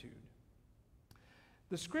 Gratitude.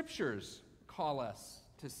 The scriptures call us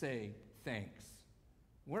to say thanks.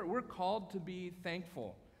 We're called to be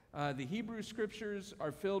thankful. The Hebrew scriptures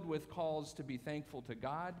are filled with calls to be thankful to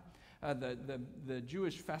God. The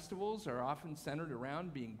Jewish festivals are often centered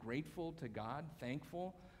around being grateful to God,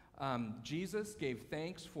 thankful. Jesus gave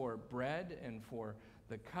thanks for bread and for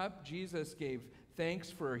the cup. Jesus gave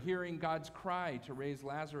thanks for hearing God's cry to raise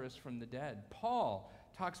Lazarus from the dead. Paul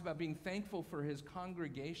talks about being thankful for his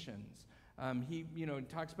congregations. He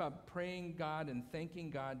talks about praying God and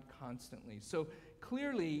thanking God constantly. So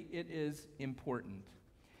clearly it is important.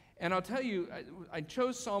 And I'll tell you, I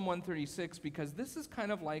chose Psalm 136 because this is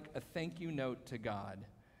kind of like a thank you note to God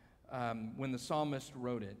when the psalmist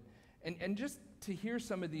wrote it. And just to hear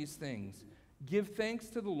some of these things, give thanks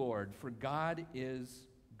to the Lord, for God is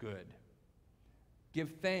good. Give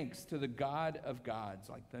thanks to the God of gods,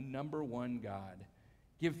 like the number one God.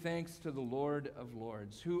 Give thanks to the Lord of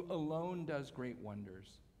lords, who alone does great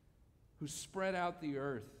wonders, who spread out the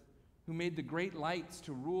earth, who made the great lights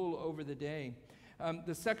to rule over the day.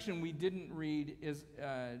 The section we didn't read is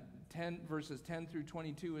verses 10 through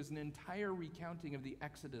 22 is an entire recounting of the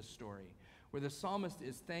Exodus story, where the psalmist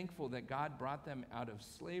is thankful that God brought them out of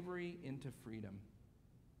slavery into freedom.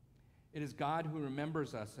 It is God who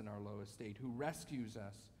remembers us in our low estate, who rescues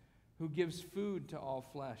us, who gives food to all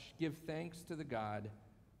flesh. Give thanks to the God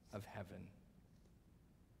of heaven.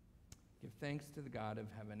 Give thanks to the God of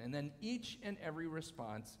heaven. And then each and every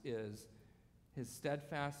response is, his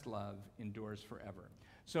steadfast love endures forever.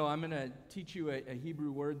 So I'm going to teach you a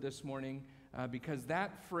Hebrew word this morning because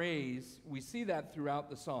that phrase, we see that throughout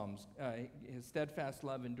the Psalms, his steadfast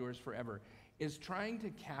love endures forever, is trying to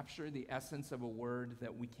capture the essence of a word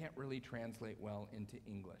that we can't really translate well into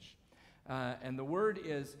English. And the word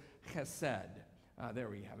is chesed. There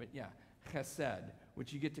we have it, yeah, chesed,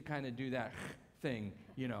 which you get to kind of do that thing,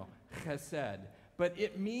 chesed. But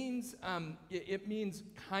it means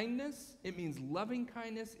kindness, it means loving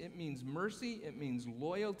kindness, it means mercy, it means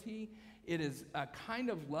loyalty. It is a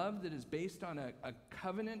kind of love that is based on a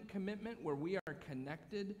covenant commitment where we are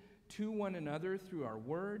connected to one another through our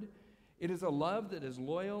word. It is a love that is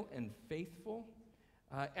loyal and faithful.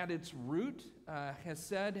 At its root,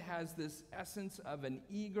 Hesed has this essence of an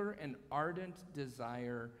eager and ardent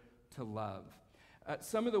desire to love.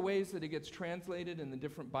 Some of the ways that it gets translated in the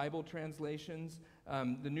different Bible translations,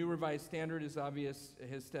 the New Revised Standard is obvious,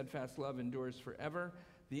 his steadfast love endures forever.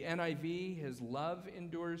 The NIV, his love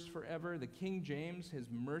endures forever. The King James, his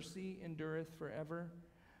mercy endureth forever.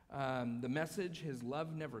 The Message, his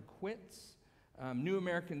love never quits. New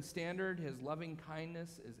American Standard, his loving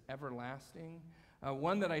kindness is everlasting.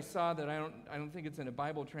 One that I saw that I don't think it's in a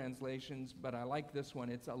Bible translations, but I like this one.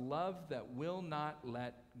 It's a love that will not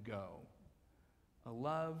let go. A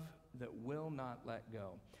love that will not let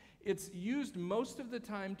go. It's used most of the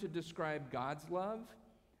time to describe God's love,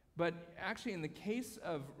 but actually in the case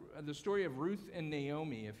of the story of Ruth and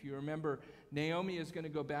Naomi, if you remember, Naomi is going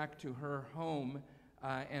to go back to her home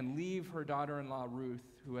and leave her daughter-in-law Ruth,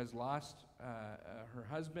 who has lost her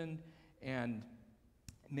husband, and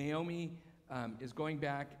Naomi is going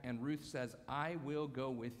back, and Ruth says, I will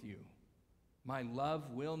go with you. My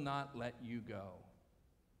love will not let you go.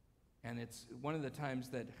 And it's one of the times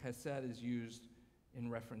that chesed is used in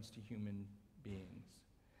reference to human beings.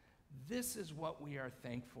 This is what we are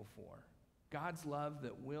thankful for. God's love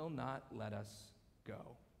that will not let us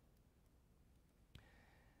go.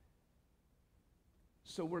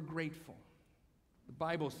 So we're grateful. The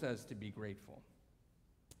Bible says to be grateful.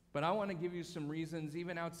 But I want to give you some reasons,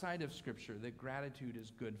 even outside of Scripture, that gratitude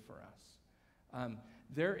is good for us.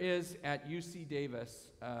 There is at UC Davis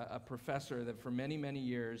a professor that for many, many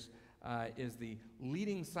years is the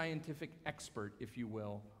leading scientific expert, if you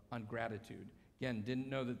will, on gratitude. Again, didn't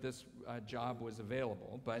know that this job was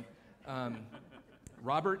available, but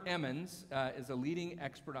Robert Emmons is a leading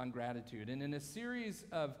expert on gratitude. And in a series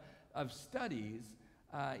of studies,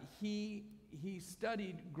 he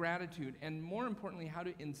studied gratitude, and more importantly, how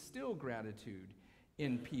to instill gratitude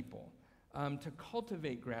in people, to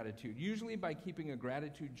cultivate gratitude, usually by keeping a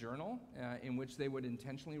gratitude journal in which they would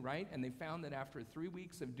intentionally write. And they found that after 3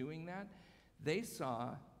 weeks of doing that, they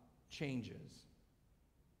saw changes.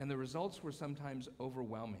 And the results were sometimes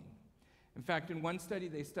overwhelming. In fact, in one study,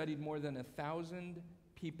 they studied more than 1,000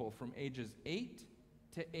 people from ages 8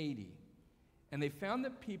 to 80. And they found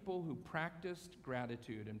that people who practiced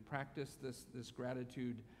gratitude and practiced this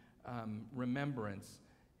gratitude remembrance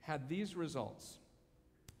had these results.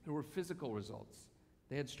 There were physical results.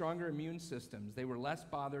 They had stronger immune systems. They were less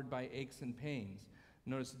bothered by aches and pains.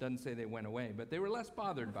 Notice it doesn't say they went away, but they were less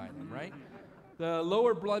bothered by them, right? The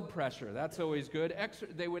lower blood pressure, that's always good.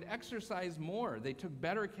 They would exercise more. They took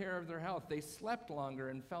better care of their health. They slept longer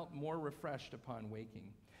and felt more refreshed upon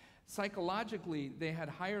waking. Psychologically, they had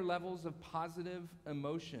higher levels of positive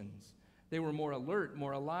emotions. They were more alert,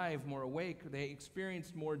 more alive, more awake. They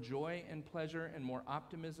experienced more joy and pleasure and more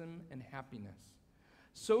optimism and happiness.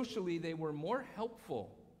 Socially, they were more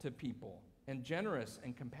helpful to people and generous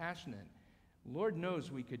and compassionate. Lord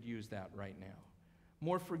knows we could use that right now.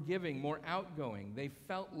 More forgiving, more outgoing. They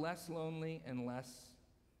felt less lonely and less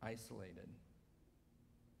isolated.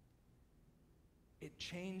 It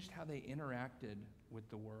changed how they interacted with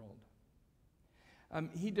the world.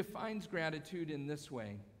 He defines gratitude in this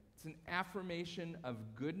way. It's an affirmation of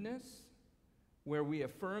goodness, where we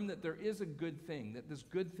affirm that there is a good thing, that this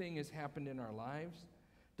good thing has happened in our lives.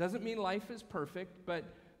 Doesn't mean life is perfect,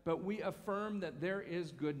 but we affirm that there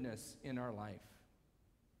is goodness in our life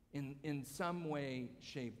in some way,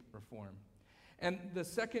 shape, or form. And the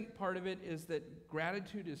second part of it is that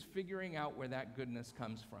gratitude is figuring out where that goodness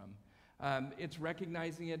comes from. It's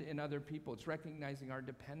recognizing it in other people. It's recognizing our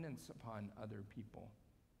dependence upon other people.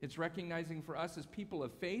 It's recognizing for us as people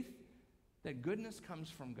of faith that goodness comes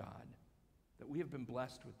from God, that we have been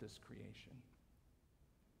blessed with this creation.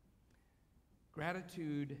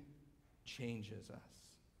 Gratitude changes us.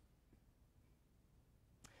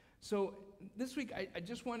 So this week, I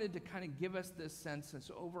just wanted to kind of give us this sense, this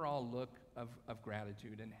overall look of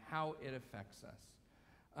gratitude and how it affects us.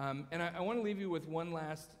 And I want to leave you with one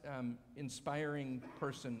last inspiring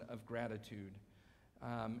person of gratitude.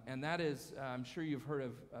 And that is, I'm sure you've heard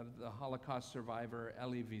of the Holocaust survivor,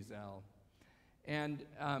 Elie Wiesel, and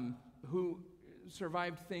who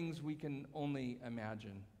survived things we can only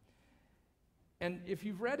imagine. And if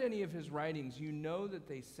you've read any of his writings, you know that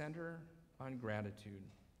they center on gratitude.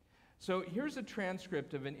 So here's a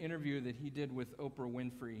transcript of an interview that he did with Oprah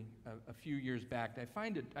Winfrey a few years back. I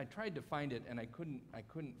tried to find it, and I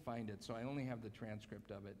couldn't find it, so I only have the transcript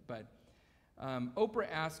of it. But Oprah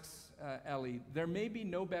asks Elie, "There may be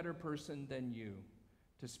no better person than you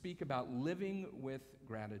to speak about living with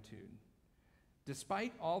gratitude.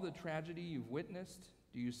 Despite all the tragedy you've witnessed,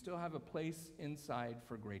 do you still have a place inside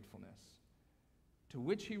for gratefulness?" To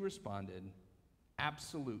which he responded,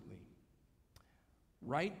 "Absolutely.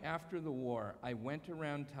 Right after the war, I went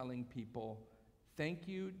around telling people, thank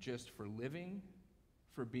you just for living,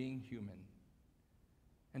 for being human.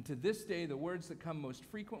 And to this day, the words that come most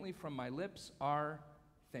frequently from my lips are,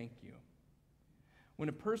 thank you. When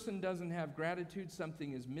a person doesn't have gratitude,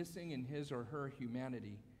 something is missing in his or her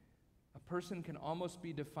humanity. A person can almost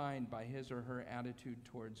be defined by his or her attitude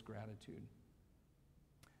towards gratitude."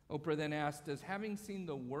 Oprah then asked, "Does having seen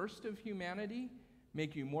the worst of humanity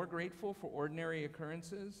make you more grateful for ordinary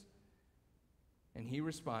occurrences?" And he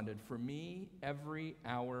responded, "For me, every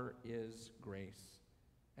hour is grace,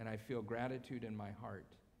 and I feel gratitude in my heart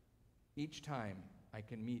each time I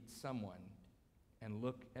can meet someone and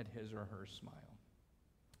look at his or her smile."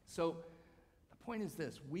 So the point is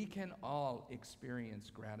this: we can all experience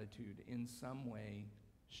gratitude in some way,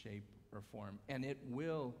 shape, or form, and it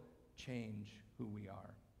will change who we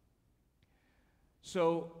are.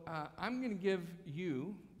 So I'm going to give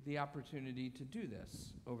you the opportunity to do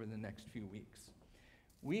this over the next few weeks.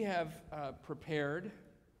 We have prepared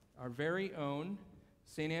our very own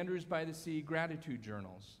St. Andrews by the Sea gratitude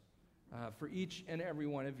journals. for each and every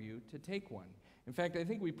one of you to take one. In fact, I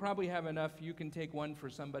think we probably have enough. You can take one for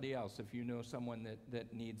somebody else if you know someone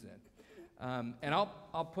that needs it. And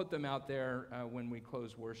I'll put them out there when we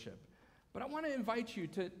close worship. But I want to invite you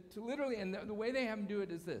to literally, and the way they have them do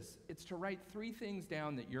it is this. It's to write 3 things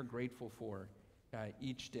down that you're grateful for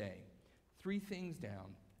each day. 3 things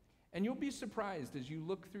down. And you'll be surprised as you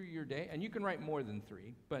look through your day, and you can write more than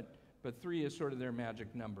 3, but 3 is sort of their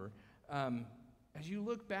magic number. As you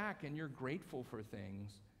look back and you're grateful for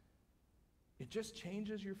things, it just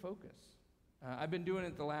changes your focus. I've been doing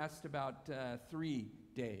it the last about 3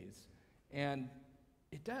 days, and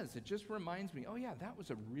it does. It just reminds me, oh yeah, that was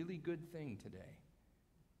a really good thing today.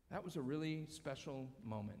 That was a really special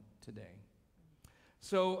moment today.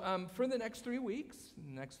 So for the next 3 weeks,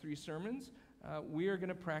 next 3 sermons, we are going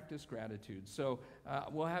to practice gratitude. So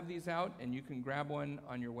we'll have these out, and you can grab one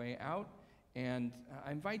on your way out. And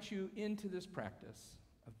I invite you into this practice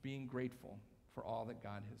of being grateful for all that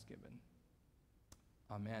God has given.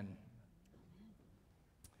 Amen.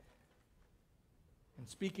 And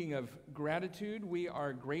speaking of gratitude, we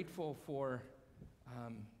are grateful for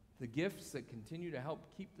the gifts that continue to help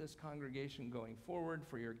keep this congregation going forward,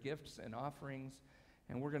 for your gifts and offerings.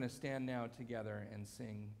 And we're going to stand now together and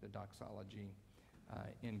sing the doxology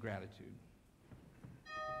in gratitude.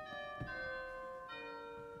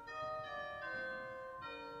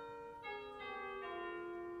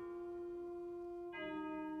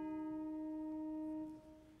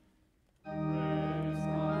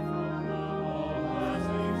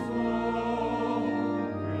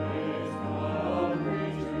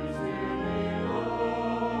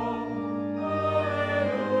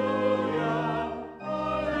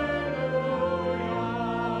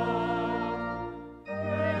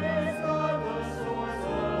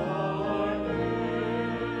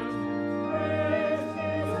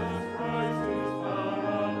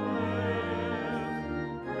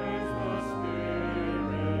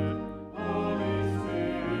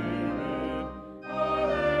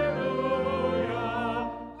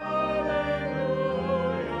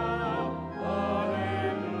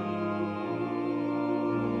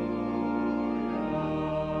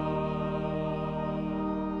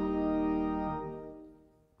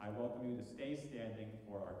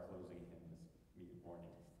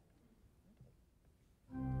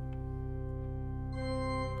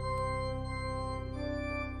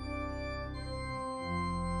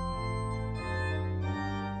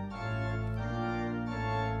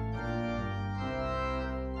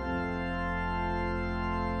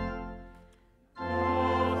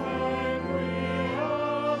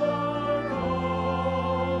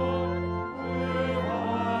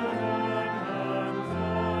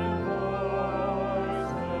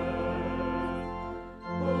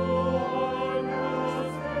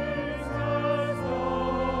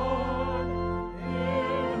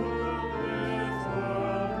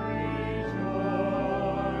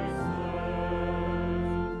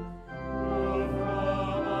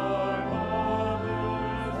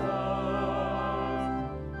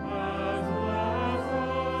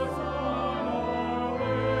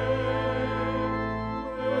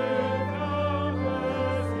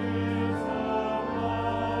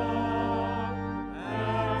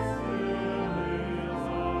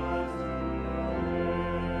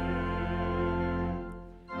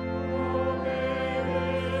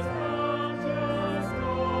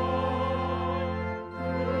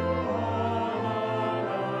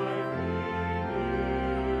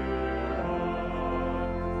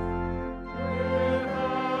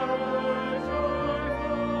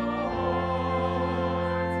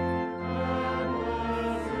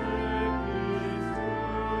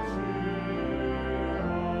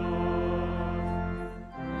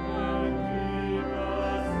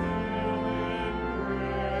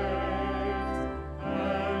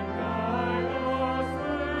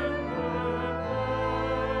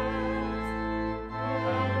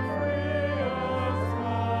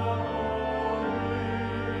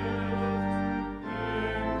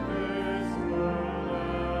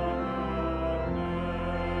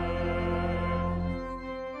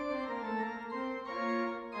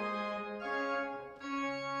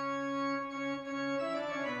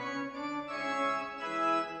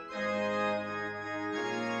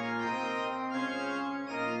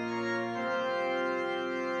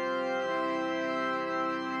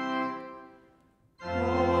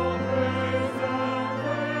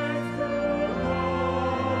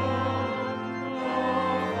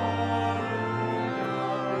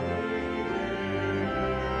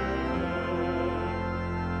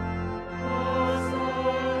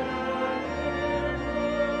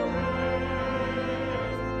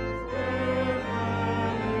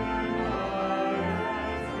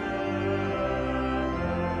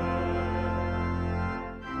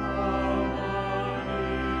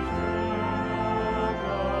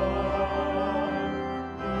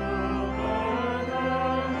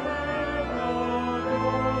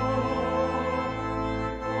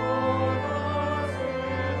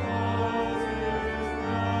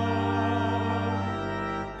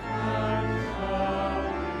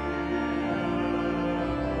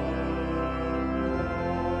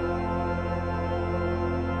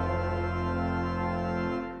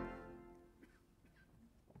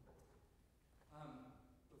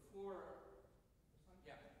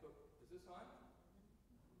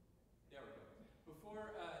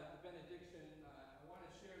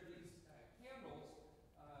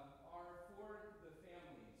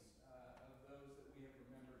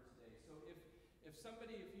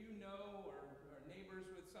 somebody, if you know or are neighbors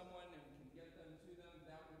with someone and can get them to them,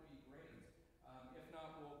 that would be great. If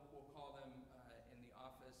not, we'll call them in the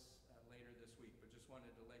office later this week, but just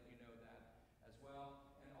wanted to let you know that as well.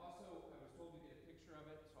 And also, I was told to get a picture of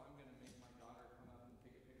it, so I'm going to make my daughter come up and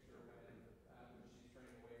take a picture of it when she's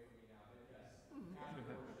turning away from me now. But yes, after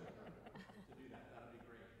worship to do that. That'll be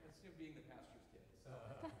great. That's being the pastor's kid. So,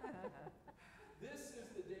 this is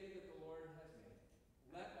the day that the Lord has made.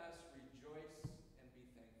 Let us rejoice and be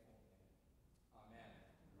thankful in it. Amen.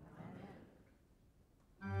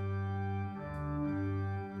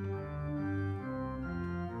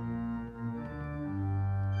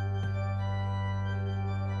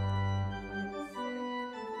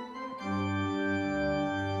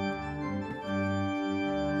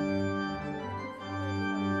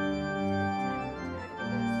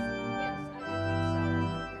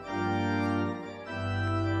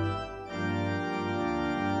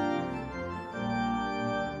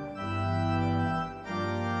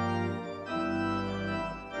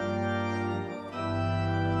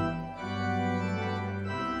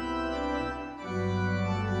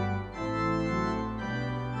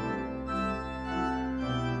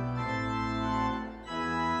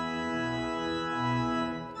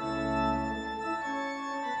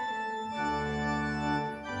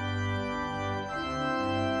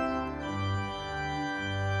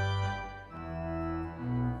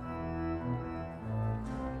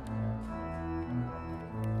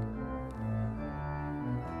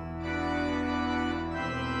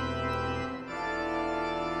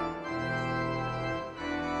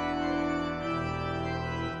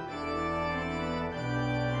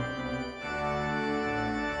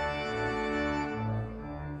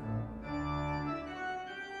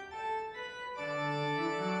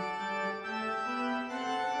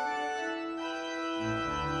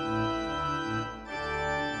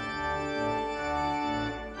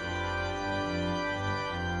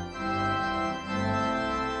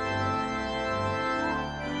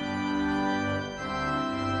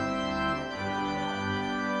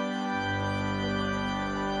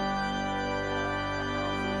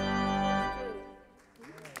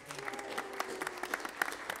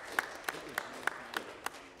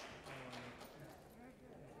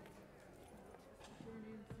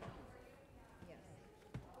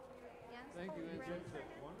 Thank you, Angel.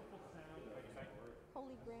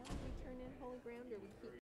 Holy ground, we turn in holy ground, or we keep